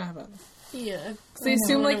just see what happens. Yeah. So they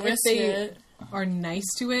assume, like, if they are nice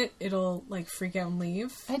to it, it'll, like, freak out and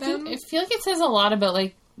leave them. I feel like it says a lot about,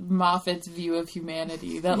 like, Moffat's view of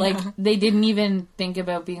humanity. That, like, they didn't even think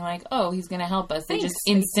about being like, oh, he's going to help us. They just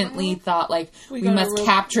instantly thought, like, we must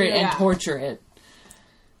capture it and torture it.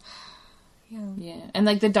 Yeah. And,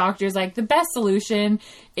 like, the doctor's like, the best solution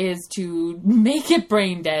is to make it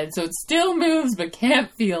brain dead so it still moves but can't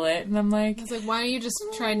feel it. And I'm like... I was like, why don't you just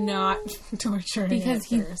try not torturing it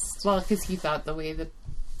first? Well, because he thought the way that...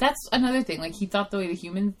 That's another thing. Like, he thought the way the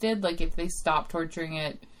humans did, like, if they stopped torturing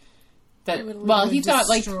it... he thought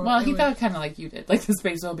kind of like you did. Like, the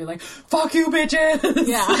space will be like, fuck you, bitches!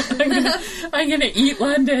 Yeah. I'm gonna eat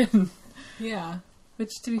London. Yeah.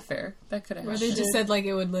 Which, to be fair, that could have happened. Or they just said, like,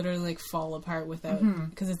 it would literally, like, fall apart without...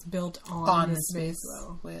 Because it's built on the space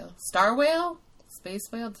whale. Star whale? Space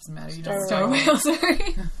whale? Doesn't matter. Star whale,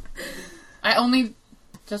 sorry. I only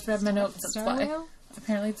Just read my notes. Star whale?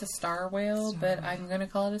 Apparently it's a star whale, but I'm going to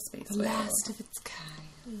call it a space whale. Last of its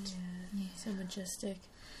kind. Yeah. So majestic.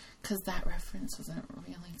 Because that reference wasn't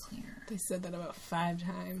really clear. They said that about 5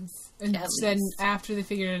 times. And then after they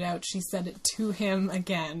figured it out, she said it to him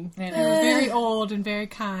again. And they were very old and very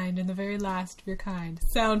kind and the very last of your kind.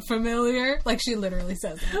 Sound familiar? Like, she literally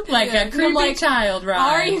says it. Like a creepy child, right?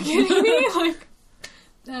 Are you kidding me? Like,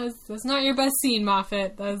 that's not your best scene,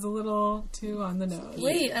 Moffat. That was a little too on the nose.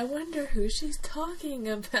 Wait, I wonder who she's talking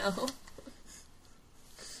about.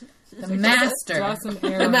 The master. Draw some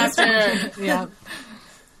arrows. The master. Yeah.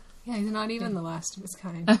 Yeah, he's not even the last of his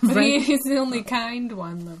kind. But he's the only kind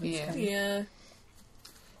one of his kind. Yeah.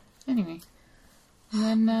 Anyway.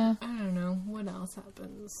 And then, I don't know. What else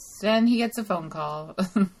happens? Then he gets a phone call.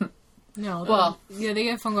 No. Well. Yeah, they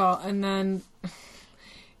get a phone call, and then...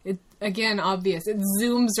 It, again, obvious. It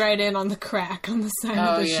zooms right in on the crack on the side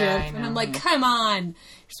of the ship. And I'm like, come on! You're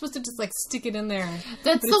supposed to just, like, stick it in there.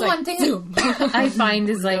 That's the one thing I find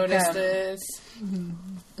is, like... Notice this.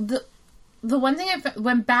 The one thing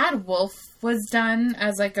when Bad Wolf was done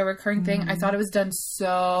as, like, a recurring thing, I thought it was done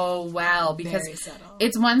so well. Because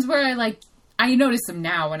it's ones where I notice them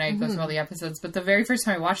now when I go through all the episodes, but the very first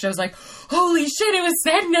time I watched it, I was like, holy shit, it was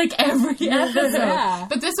said in, like, every episode. Yeah.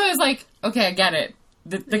 But this one was like, okay, I get it.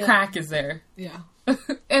 The crack is there. Yeah.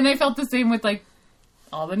 And I felt the same with, like,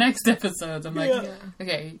 all the next episodes. I'm like,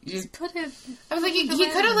 okay. Just put it... I was like, you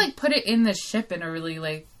could have, like, put it in the ship in a really,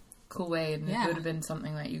 like, cool way, and it would have been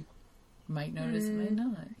something that you might notice and might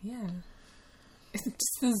not. Yeah.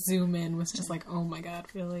 Just the zoom in was just like, oh my god,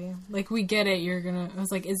 really? Like, we get it, I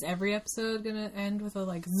was like, is every episode gonna end with a,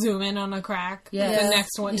 like, zoom in on a crack? Yeah. The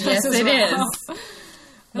next one does yes, it is.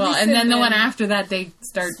 Well, and then the one after that, they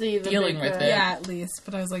start dealing with it. Yeah, at least.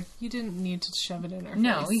 But I was like, you didn't need to shove it in our face.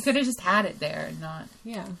 No, you could have just had it there and not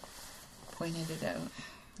pointed it out.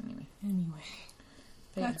 Anyway.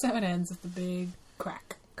 That's how it ends, with the big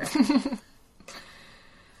crack.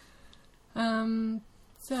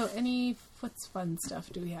 So, what's fun stuff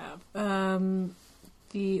do we have?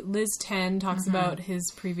 The Liz 10 talks about his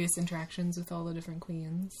previous interactions with all the different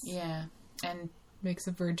queens. Yeah. And makes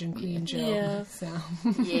a virgin queen joke. Yeah. So.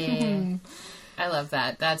 Yeah. I love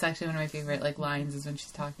that. That's actually one of my favorite, like, lines is when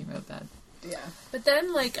she's talking about that. Yeah. But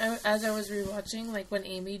then, like, as I was rewatching, like, when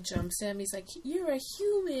Amy jumps him, he's like, you're a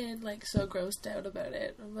human! Like, so grossed out about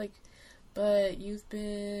it. I'm like, but you've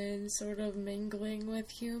been sort of mingling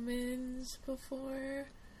with humans before?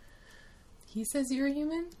 He says you're a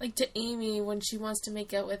human? Like, to Amy when she wants to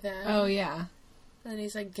make out with them. Oh, yeah. And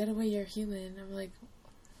he's like, get away, you're human. I'm like,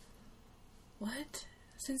 what?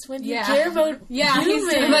 Since when do you care about humans?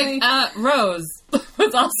 He's like, Rose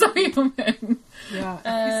was also human.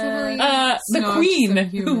 Yeah. The queen,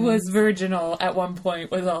 who was virginal at one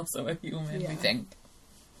point, was also a human, we think.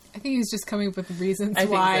 I think he was just coming up with reasons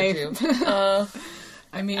why. I think so too.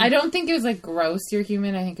 I mean, I don't think it was like gross, you're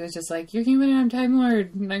human. I think it was just like, you're human and I'm Time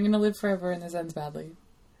Lord and I'm going to live forever and this ends badly.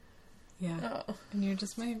 Yeah. Oh. And you're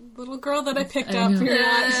just my little girl that I picked up. You're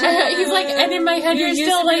He's like, and in my head you're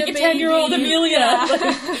still like a 10-year-old Amelia.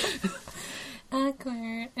 Yeah.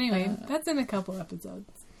 Awkward. Anyway, that's in a couple episodes.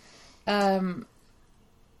 Grades?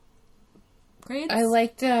 I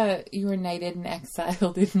liked you were knighted and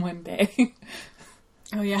exiled in one day.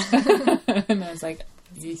 Oh, yeah. And I was like,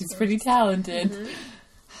 he's pretty talented. Mm-hmm.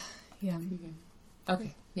 Yeah.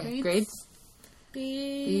 Okay. Yeah. Grades?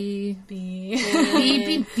 B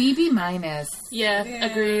minus. Yeah,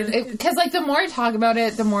 agreed. Because, like, the more I talk about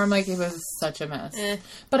it, the more I'm like, it was such a mess.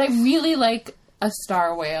 But I really like a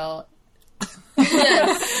star whale.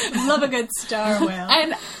 Yes. Love a good star whale.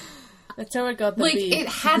 And that's how it got the B. It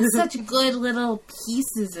had such good little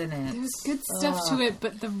pieces in it. There was good stuff to it,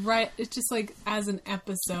 but it just, like, as an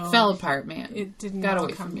episode... fell apart, man. It didn't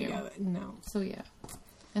come together. No. So, yeah.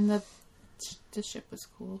 And the ship was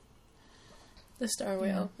cool. The star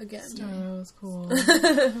whale, again. Star whale was cool.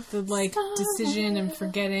 The, like, decision and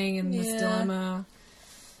forgetting and this dilemma.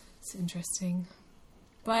 It's interesting.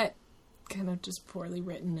 But kind of just poorly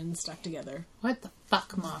written and stuck together. What the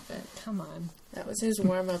fuck, Moffat? Come on. That was his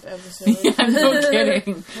warm-up episode. Yeah, no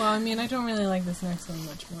kidding. Well, I mean, I don't really like this next one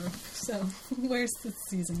much more. So, where's this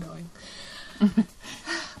season going?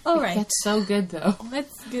 All right. That's so good, though.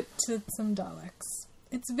 Let's get to some Daleks.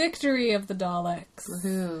 It's Victory of the Daleks.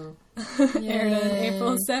 Woohoo. Aired on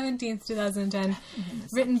April 17th, 2010.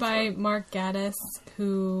 Written by Mark Gatiss,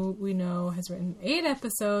 who we know has written 8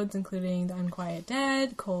 episodes, including The Unquiet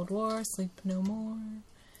Dead, Cold War, Sleep No More.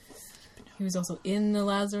 He was also in the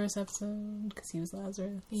Lazarus episode, because he was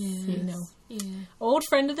Lazarus. Yes. So you know. Yeah. Old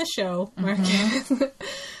friend of the show, Mark Gatiss.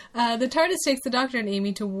 The TARDIS takes the Doctor and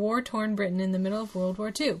Amy to war-torn Britain in the middle of World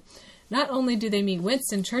War II. Not only do they meet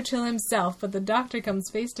Winston Churchill himself, but the Doctor comes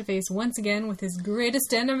face to face once again with his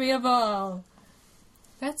greatest enemy of all.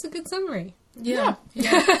 That's a good summary. Yeah.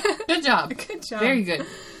 Good job. Good job. Very good.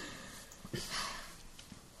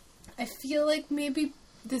 I feel like maybe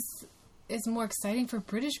this is more exciting for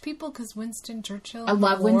British people because Winston Churchill. I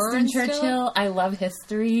love Winston Churchill. I love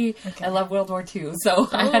history. Okay. I love World War II, so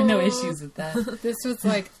I had no issues with that. This was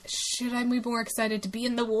like, should I be more excited to be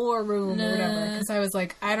in the war room or whatever? Because I was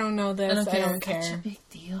like, I don't know this. I don't care. Such a big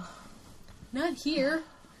deal. Not here.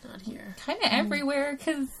 Kind of everywhere,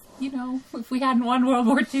 because, you know, if we hadn't won World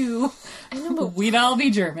War II, I know, but we'd all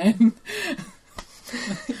be German.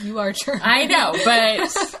 You are German. I know,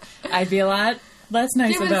 but I'd be a lot less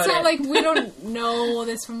nice about it. It's not like we don't know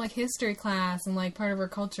this from like history class and like part of our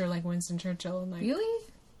culture, like Winston Churchill and like. Really?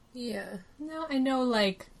 Yeah. No, I know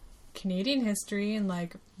like Canadian history and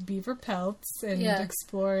like beaver pelts and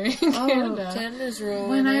exploring Canada. Canada's role.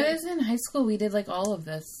 When I was in high school, we did like all of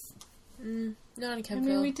this. Not in Canada. I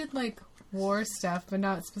mean, we did like war stuff, but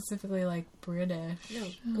not specifically like British.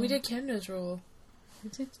 No, we did Canada's role. We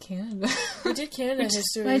did Canada. We did Canada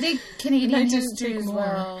history. I did Canadian history as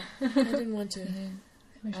well. I didn't want to.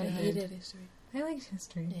 I hated history. I liked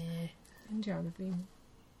history. Yeah. And geography.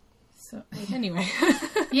 So anyway.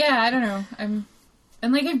 Yeah, I don't know.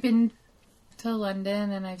 And like I've been to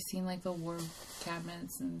London and I've seen like the war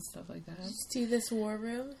cabinets and stuff like that. Did you see this war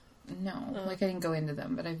room? No, like I didn't go into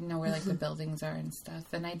them, but I know where like the buildings are and stuff.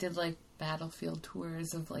 And I did like battlefield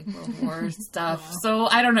tours of like World War stuff. Wow. So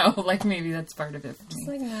I don't know, like maybe that's part of it for me. Just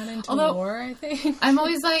like not into war, I think. I'm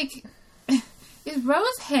always like, is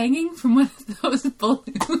Rose hanging from one of those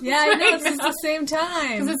balloons? Yeah, I know, it's the same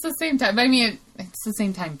time. Because it's the same time. I mean, it's the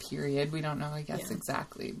same time period. We don't know, I guess,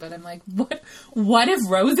 exactly. But I'm like, what if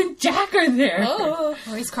Rose and Jack are there? Oh,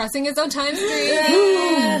 he's crossing his own time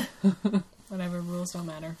stream. Whatever, rules don't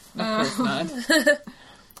matter. Of course not.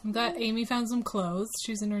 I'm glad Amy found some clothes.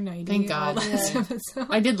 She's in her 90s. Thank God.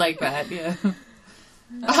 I did like that, yeah.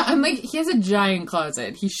 I'm like, he has a giant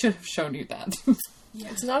closet. He should have shown you that. Yeah.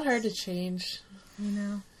 It's not hard to change. You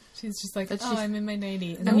know? She's just like, I'm in my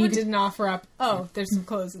 90s. And then he didn't offer up, there's some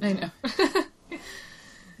clothes in there. I know.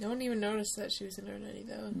 No one even noticed that she was in her 90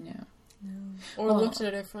 though. No. Or looked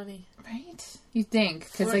at her funny. Right? You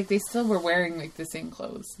think. Because like, they still were wearing like the same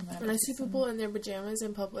clothes. When I see people in their pajamas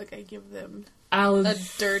in public, I give them a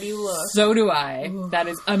dirty look. So do I. Ooh. That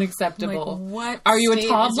is unacceptable. Like, what are you a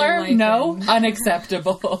toddler? No.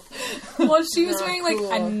 Unacceptable. Well, she was wearing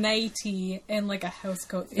like a nightie and like a house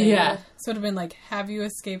coat thing. Yeah. So it would have been like, have you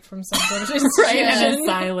escaped from some sort of right, an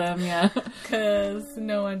asylum, yeah. Because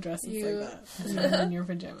no one dresses like that. Even in your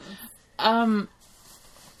pajamas.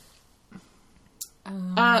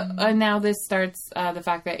 And now this starts the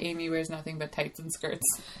fact that Amy wears nothing but tights and skirts.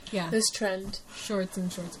 Yeah. This trend. Shorts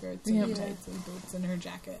and short skirts and tights and boots and her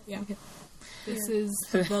jacket. Yeah. This is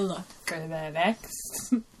the look. For the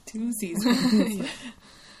next 2 seasons.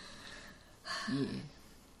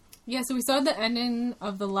 Yeah, so we saw at the ending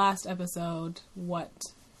of the last episode what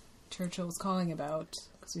Churchill was calling about.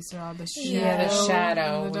 Because we saw the shadow. Yeah, the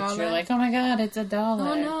shadow. Which you're like, oh my god, it's a Dalek.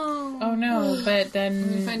 Oh no. Oh no. But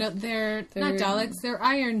then we find out they're not Daleks, they're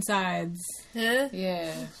Ironsides. Huh?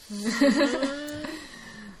 Yeah.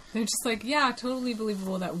 They're just like, yeah, totally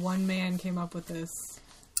believable that one man came up with this.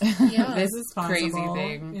 Yeah, this is possible crazy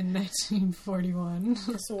thing in 1941.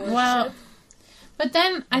 Well, but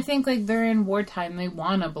then I think like they're in wartime. They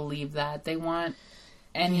want to believe that. They want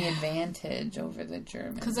any advantage over the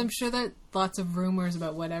Germans. Because I'm sure that lots of rumors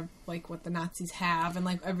about whatever, like what the Nazis have and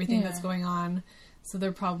like everything that's going on. So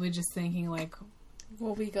they're probably just thinking like,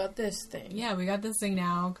 well, we got this thing. Yeah, we got this thing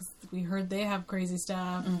now because we heard they have crazy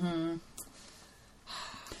stuff. Mm-hmm.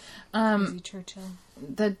 Crazy Churchill.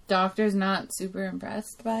 The Doctor's not super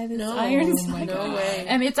impressed by this Ironside. No way.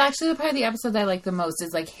 And it's actually the part of the episode that I like the most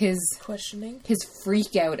is like his questioning, his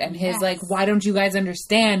freak out, and his like, why don't you guys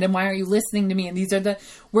understand? And why aren't you listening to me? And these are the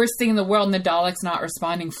worst thing in the world. And the Dalek's not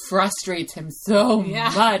responding frustrates him so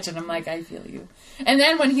much. And I'm like, I feel you. And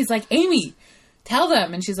then when he's like, Amy, tell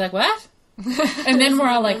them, and she's like, what? And then we're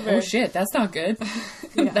all like, oh shit, that's not good.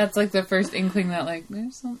 That's like the first inkling that like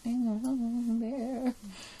there's something wrong there.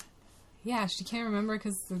 Yeah, she can't remember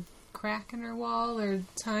because the crack in her wall or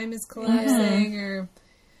time is collapsing or...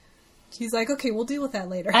 He's like, okay, we'll deal with that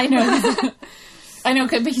later. I know. I know,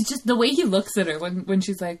 but he's just... The way he looks at her when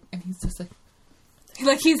she's like... And he's just like...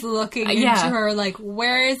 Like he's looking into her like,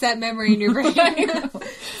 where is that memory in your brain?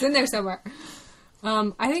 It's in there somewhere.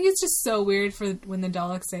 I think it's just so weird for when the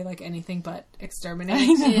Daleks say like anything but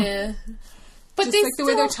exterminate. Yeah. But just like the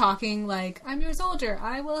way they're talking, like, I'm your soldier,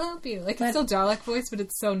 I will help you. Like, it's still Dalek voice, but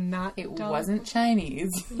it's so not It Dalek wasn't Chinese.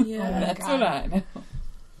 Yeah. That's what I know.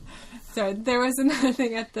 So there was another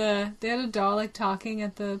thing they had a Dalek talking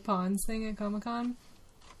at the Pawns thing at Comic-Con.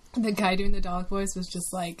 The guy doing the Dalek voice was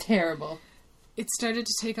just like... Terrible. It started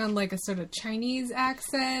to take on like a sort of Chinese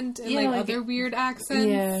accent and like other weird accents.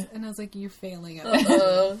 Yeah. And I was like, you're failing at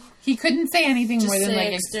it. He couldn't say anything more than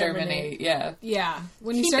like exterminate. Yeah. Yeah.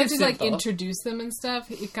 When you started to like introduce them and stuff,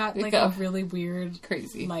 it got like a really weird,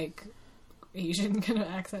 crazy, like Asian kind of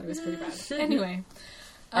accent. It was pretty bad. Anyway.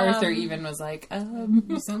 Arthur even was like,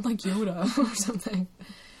 you sound like Yoda or something.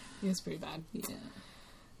 It was pretty bad. Yeah.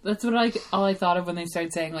 That's what all I thought of when they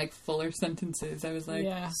started saying like fuller sentences. I was like,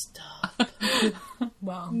 stop.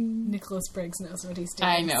 Well, Nicholas Briggs knows what he's doing.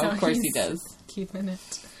 I know, so of course he does. Keeping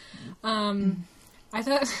it. I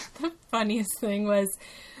thought the funniest thing was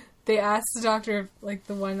they asked the doctor, like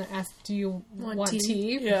the one that asked, "Do you want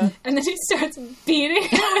tea?" Yeah. And then he starts beating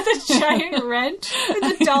him with a giant wrench, and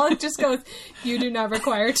the Dalek just goes, "You do not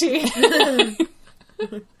require tea."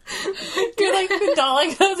 You're like, the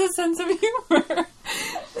Dalek has a sense of humor.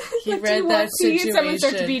 He like, read that situation. Someone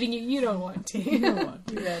starts beating you. You don't want tea. You don't want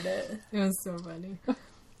tea. He read it. It was so funny.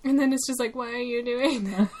 And then it's just like, why are you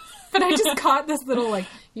doing that? But I just caught this little, like,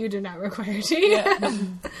 you do not require tea. Yeah.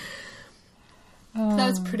 That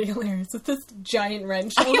was pretty hilarious with this giant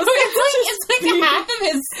wrench. It's like half of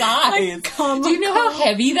his size. Like, do you know how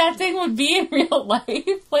heavy that thing would be in real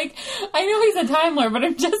life? Like, I know he's a Time Lord, but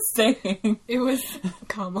I'm just saying. It was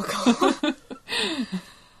comical.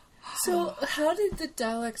 So, how did the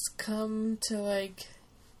Daleks come to, like,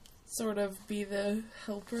 sort of be the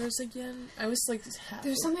helpers again? I was, like,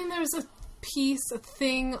 there was a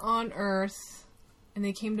thing on Earth, and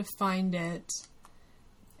they came to find it,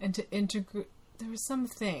 and to integrate... There was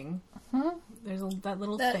something. There's that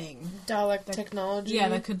little thing. Dalek technology? Yeah,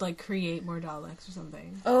 that could, like, create more Daleks or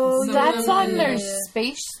something. Oh, that's on their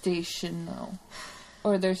space station, though.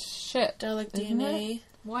 Or their ship. Dalek DNA.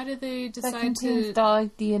 Why did they decide to...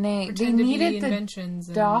 Dalek DNA. They needed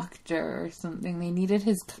the doctor or something. They needed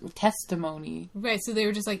his testimony. Right, so they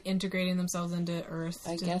were just, like, integrating themselves into Earth.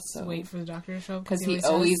 I guess so. Wait for the doctor to show up. Because he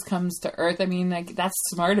always comes to Earth. I mean, like, that's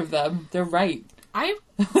smart of them. They're right. I'm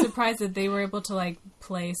surprised that they were able to, like,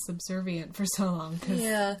 play subservient for so long.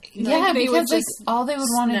 Yeah, because, like, all they would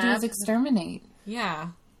want to do is exterminate. Yeah.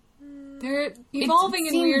 They're evolving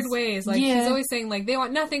in weird ways. Like, he's always saying, like, they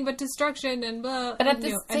want nothing but destruction and blah. But and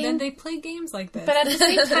then they play games like this. But at the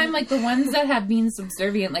same time, like, the ones that have been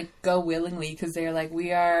subservient, like, go willingly because they're like,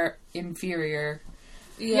 we are inferior.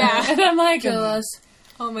 Yeah. And I'm like, kill us.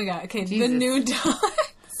 Oh my god. Okay, Jesus. The new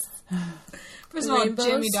Daleks. First of all,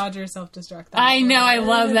 Jimmy Dodger self-destruct. I know, I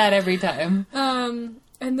love that every time. And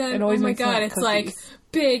then, oh my god, it's like,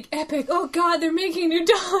 big, epic, oh god, they're making new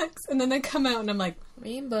Daleks! And then they come out and I'm like,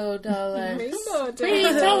 Rainbow Daleks. Rainbow Daleks. Pretty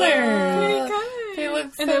colors. Pretty colors. They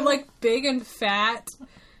look so... And they're like big and fat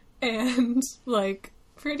and like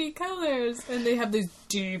pretty colors. And they have these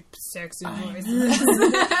deep, sexy voices.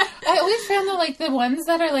 I always found that like the ones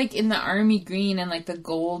that are like in the army green and like the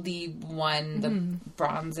goldy one, the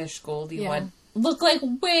bronzish goldy one, look like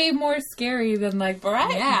way more scary than like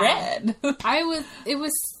bright red.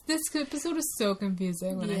 This episode was so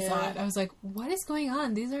confusing when I saw it. I was like, what is going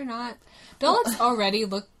on? These are not... Daleks already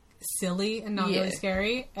look silly and not really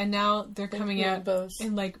scary, and now they're coming out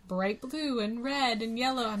in like bright blue and red and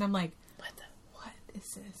yellow, and I'm like, what is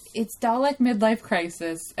this? It's Dalek midlife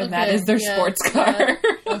crisis, and that is their sports car.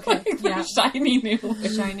 Okay, like shiny new.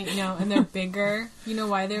 And they're bigger. You know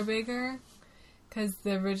why they're bigger? Because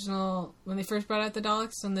the original, when they first brought out the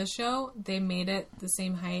Daleks on this show, they made it the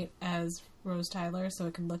same height as Rose Tyler, so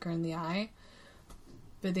it could look her in the eye.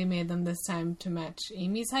 But they made them this time to match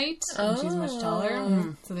Amy's height, and she's much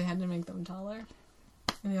taller, so they had to make them taller.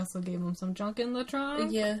 And they also gave them some junk in the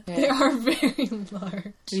trunk. Yeah. They are very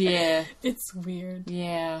large. Yeah. It's weird.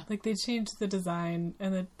 Yeah. Like, they changed the design,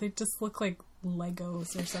 and they just look like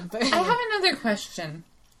Legos or something. I have another question.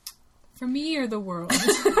 For me or the world?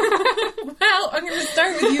 Well, I'm going to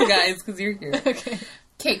start with you guys, because you're here. Okay,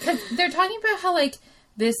 because they're talking about how, like,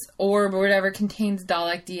 this orb or whatever contains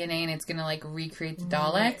Dalek DNA and it's going to, like, recreate the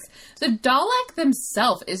Daleks. Right. The Dalek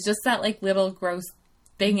themselves is just that, like, little gross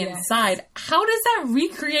thing inside. How does that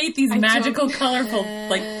recreate these magical, colorful,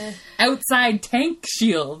 like, outside tank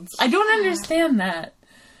shields? I don't understand that.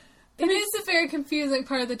 It is a very confusing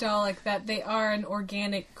part of the Dalek that they are an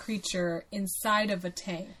organic creature inside of a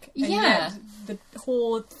tank. And yet the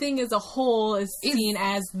whole thing as a whole is seen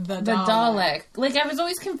as the Dalek. Like, I was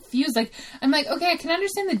always confused. Like, I'm like, okay, I can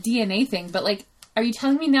understand the DNA thing, but, like, are you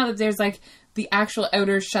telling me now that there's, like, the actual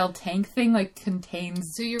outer shell tank thing, like,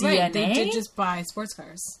 contains So you're DNA. right. They did just buy sports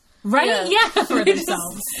cars. Right? Yeah. For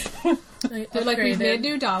themselves. They're like, we've made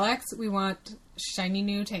new Daleks. We want shiny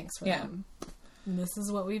new tanks for them. And this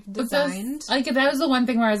is what we've designed. That was the one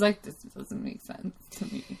thing where I was like, this doesn't make sense to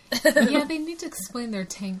me. Yeah, they need to explain their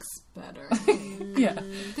tanks better. Yeah.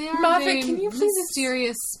 They are Moffat, can you please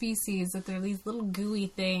mysterious species that they're these little gooey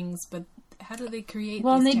things, but how do they create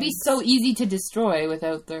Well, and these they'd tanks? be so easy to destroy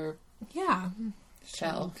without their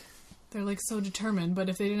shell. They're like so determined, but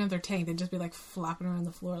if they didn't have their tank, they'd just be like flopping around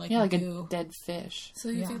the floor like like goo. a dead fish. So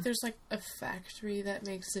you think there's like a factory that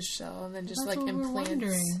makes the shell and then just That's like what implants? we're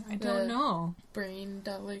wondering. I don't know. Brain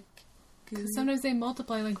Dalek. Because sometimes they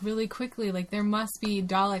multiply like really quickly. Like there must be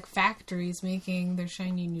Dalek factories making their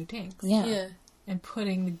shiny new tanks. Yeah. And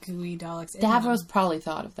putting the gooey Daleks in Davros them. probably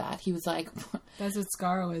thought of that. He was like, That's what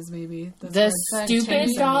Scarrow is, maybe. That's the what stupid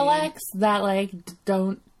tanks are made. Daleks that like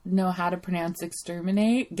don't know how to pronounce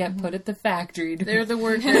exterminate get put at the factory. They're the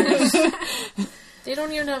workers. They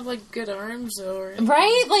don't even have like good arms or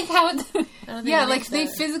right? Like how? Yeah, like they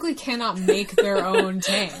physically cannot make their own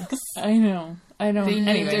tanks. I know. I don't. They need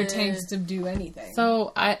anyway. their tanks to do anything.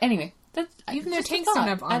 So anyway, that's even their just a tanks don't thought.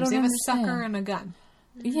 have I arms. don't They have understand. a sucker and a gun.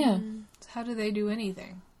 Yeah. So how do they do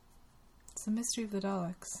anything? It's the mystery of the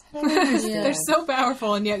Daleks. Yeah. They're so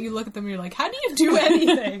powerful, and yet you look at them and you're like, how do you do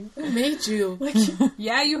anything? Who made you? Like,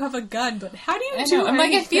 yeah, you have a gun, but how do you I do know. I'm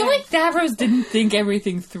anything? like, I feel like Davros didn't think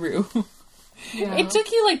everything through. Yeah. It took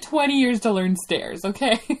you like 20 years to learn stairs,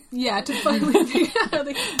 okay? Yeah, to finally figure out how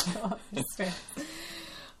they can go up the stairs.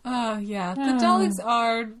 Yeah. The Daleks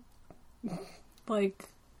are, like,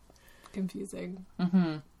 confusing.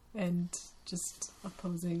 Mm-hmm. And just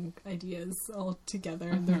opposing ideas all together.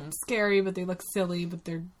 And they're scary, but they look silly, but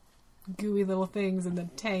they're gooey little things in the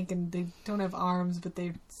tank, and they don't have arms, but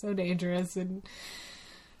they're so dangerous. And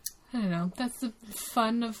I don't know. That's the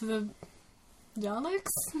fun of the Daleks.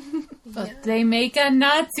 But they make a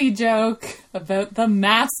Nazi joke about the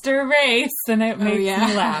master race, and it makes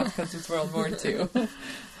me laugh because it's World War II.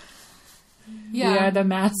 Yeah. We are the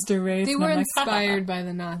master race. They and were I'm like, inspired by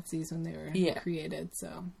the Nazis when they were created,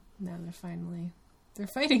 so now they're fighting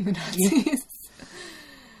the Nazis.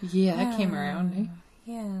 Yeah, that came around. Eh?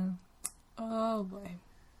 Yeah. Oh boy.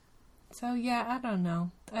 So yeah, I don't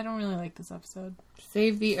know. I don't really like this episode.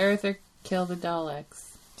 Save the Earth or kill the Daleks.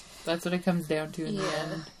 That's what it comes down to in the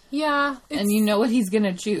end. Yeah. And you know what he's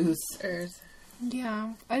gonna choose. Earth.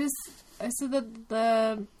 Yeah. I said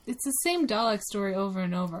that it's the same Dalek story over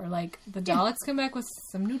and over. Like, the Daleks come back with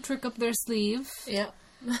some new trick up their sleeve. Yeah.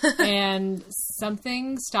 And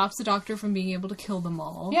something stops the Doctor from being able to kill them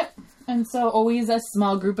all. Yep. And so always a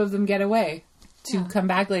small group of them get away to come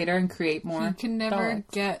back later and create more. You can never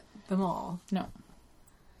Daleks. get them all. No.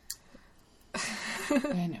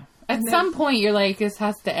 I know. At some point, you're like, this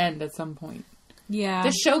has to end at some point. Yeah.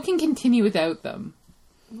 The show can continue without them.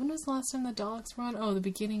 When was the last time the Daleks were on? Oh, the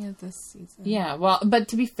beginning of this season. Yeah, well, but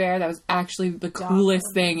to be fair, that was actually the coolest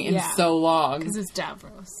thing in so long. Because it's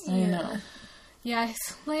Davros. I know. Yeah,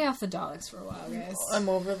 lay off the Daleks for a while, guys. I'm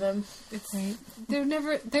over them. It's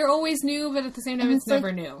they're always new, but at the same time, it's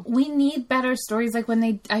never new. We need better stories. Like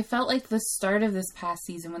I felt like the start of this past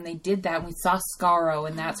season when they did that, and we saw Scarrow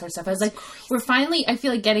and that sort of stuff. I was like, we're finally, I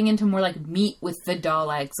feel like getting into more like meet with the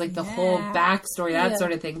Daleks, like the whole backstory, that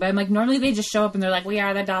sort of thing. But I'm like, normally they just show up and they're like, we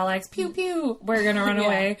are the Daleks, pew pew, we're gonna run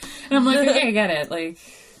away. And I'm like, okay, I get it. Like,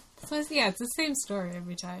 so it's the same story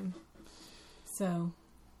every time. So,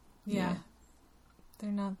 yeah. They're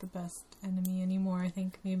not the best enemy anymore, I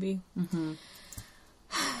think, maybe. Mm-hmm.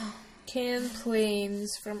 Can planes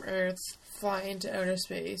from Earth fly into outer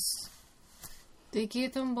space? They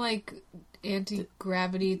gave them, like,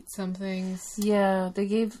 anti-gravity somethings. Yeah, they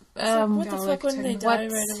gave... what the fuck when they die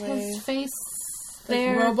right away? His face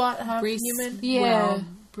there? there? Robot, half human? Yeah.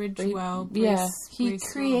 Brace, he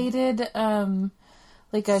created...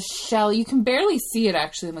 like a shell. You can barely see it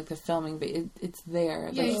actually in like the filming, but it's there.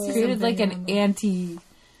 Yeah, like, he created like an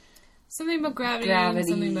something about gravity and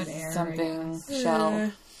something about air. Something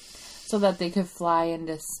shell. So that they could fly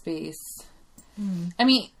into space. I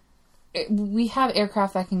mean, we have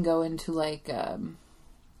aircraft that can go into like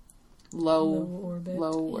low orbit,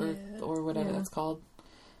 Earth or whatever that's called.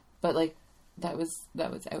 But like that was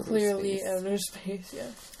outer Clearly space. outer space, yeah.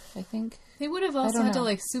 I think. They would have also had to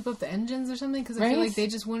like soup up the engines or something because I feel like they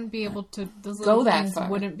just wouldn't be able to. Those little things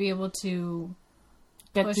wouldn't be able to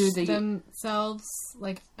get through themselves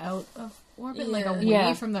like out of orbit, like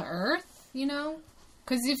away from the Earth. You know,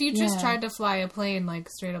 because if you just tried to fly a plane like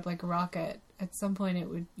straight up like a rocket, at some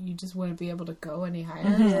point you just wouldn't be able to go any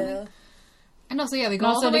higher. Yeah. And also, yeah, they go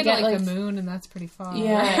all the way to, like, the moon, and that's pretty far.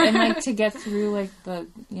 Yeah, and, like, to get through, like, the,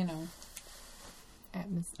 you know...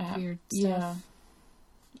 atmosphere stuff. Yeah.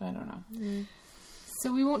 I don't know. Mm.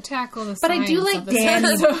 So we won't tackle the But science I do like of this Danny.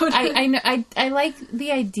 episode. I like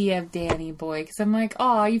the idea of Danny Boy, because I'm like,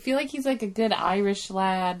 oh, you feel like he's like a good Irish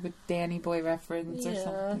lad with Danny Boy reference or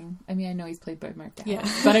something. I mean, I know he's played by Mark Dowd,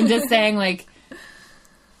 but I'm just saying, like,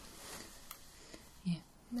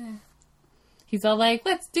 he's all like,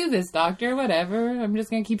 let's do this, Doctor, whatever. I'm just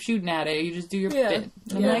going to keep shooting at it. You just do your bit.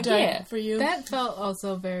 I'm like, for you. That felt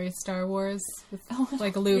also very Star Wars, with,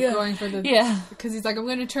 like, Luke going for the... Because he's like, I'm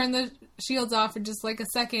going to turn the shields off for just, like, a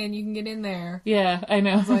second. You can get in there. Yeah, I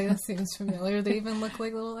know. I was like, that seems familiar. They even look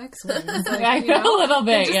like little X-Wings. Like, I know, a little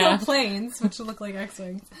bit, just little planes, which look like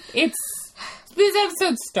X-Wings. This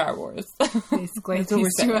episode's Star Wars. Basically,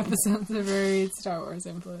 these two episodes are very Star Wars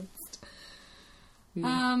influenced.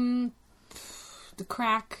 Yeah. The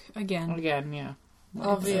crack again. Again, yeah.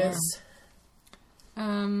 Obvious.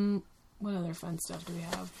 What other fun stuff do we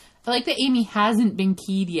have? I like that Amy hasn't been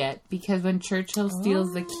keyed yet, because when Churchill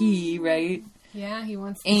steals the key, right? Yeah, he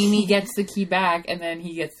wants Amy gets the key back, and then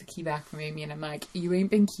he gets the key back from Amy, and I'm like, you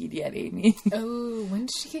ain't been keyed yet, Amy. Oh, when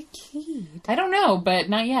did she get keyed? I don't know, but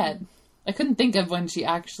not yet. I couldn't think of when she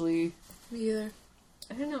actually... Me either.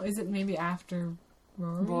 I don't know, is it maybe after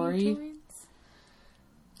Rory?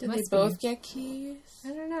 Did they both get keys? I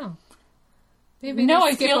don't know. Maybe no,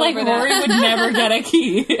 I feel like Rory would never get a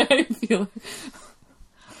key. I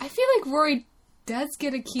feel like Rory does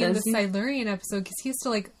get a key in the Silurian episode, because he has to,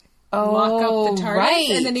 like, lock up the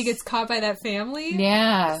TARDIS, and then he gets caught by that family.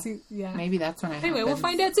 Yeah. So, yeah. Maybe that's when Anyway, we'll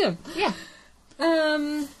find out soon. Yeah.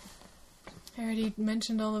 I already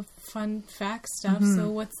mentioned all the fun fact stuff, so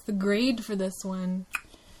what's the grade for this one?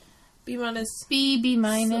 B-. B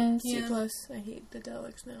minus. C+. I hate the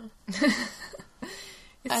Daleks now.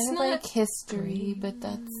 I like history, but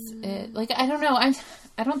that's it. Like, I don't know. I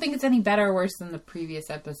don't think it's any better or worse than the previous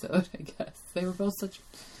episode, I guess. They were both such...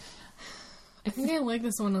 I think I like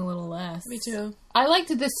this one a little less. Me too. I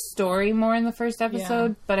liked this story more in the first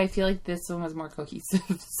episode, but I feel like this one was more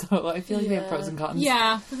cohesive. So I feel like they have pros and cons.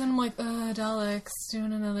 Yeah, but then I'm like, Daleks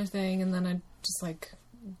doing another thing, and then I just like,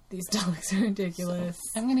 these Daleks are ridiculous.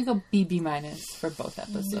 So I'm going to go B minus for both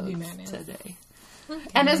episodes today.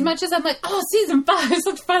 Okay. And as much as I'm like, oh, season 5,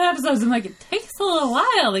 such fun episodes, I'm like, it takes a little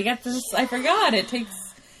while to get this. I forgot. It takes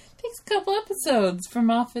a couple episodes for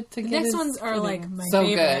Moffat to get the next ones are like my so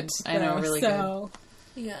favorite, good. I know, really good.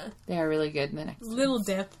 Yeah, they are really good in the next little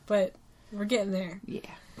dip, but we're getting there. Yeah.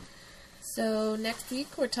 So next week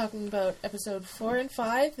we're talking about episode 4 and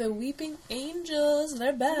 5, The Weeping Angels.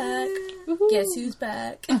 They're back. Woo-hoo. Guess who's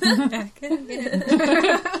back? Back again.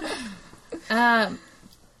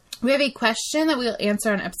 We have a question that we'll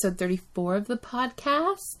answer on episode 34 of the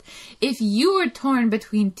podcast. If you were torn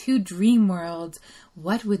between two dream worlds,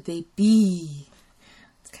 what would they be?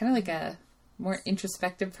 It's kind of like a more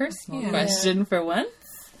introspective, personal question for once.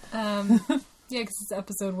 Yeah, because it's the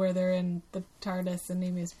episode where they're in the TARDIS and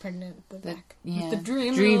Amy's pregnant. With the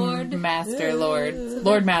Dream Lord. Master Lord.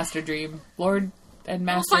 Lord Master Dream. Lord and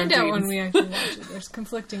Master We'll find Dreams. out when we actually watch it. There's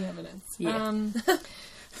conflicting evidence. Yeah.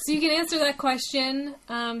 So you can answer that question,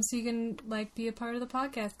 so you can, like, be a part of the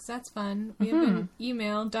podcast, because that's fun. We have an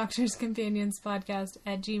email,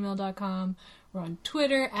 doctorscompanionspodcast@gmail.com. We're on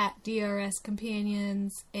Twitter,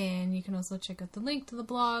 @DRSCompanions, and you can also check out the link to the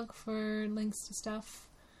blog for links to stuff.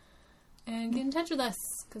 And get in touch with us,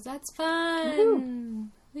 because that's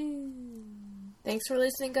fun. Woo. Thanks for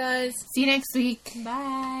listening, guys. See you next week.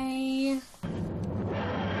 Bye.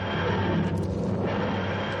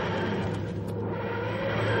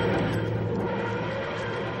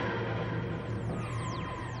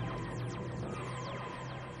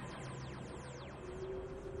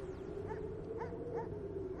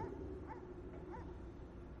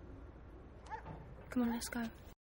 Come on, let's go.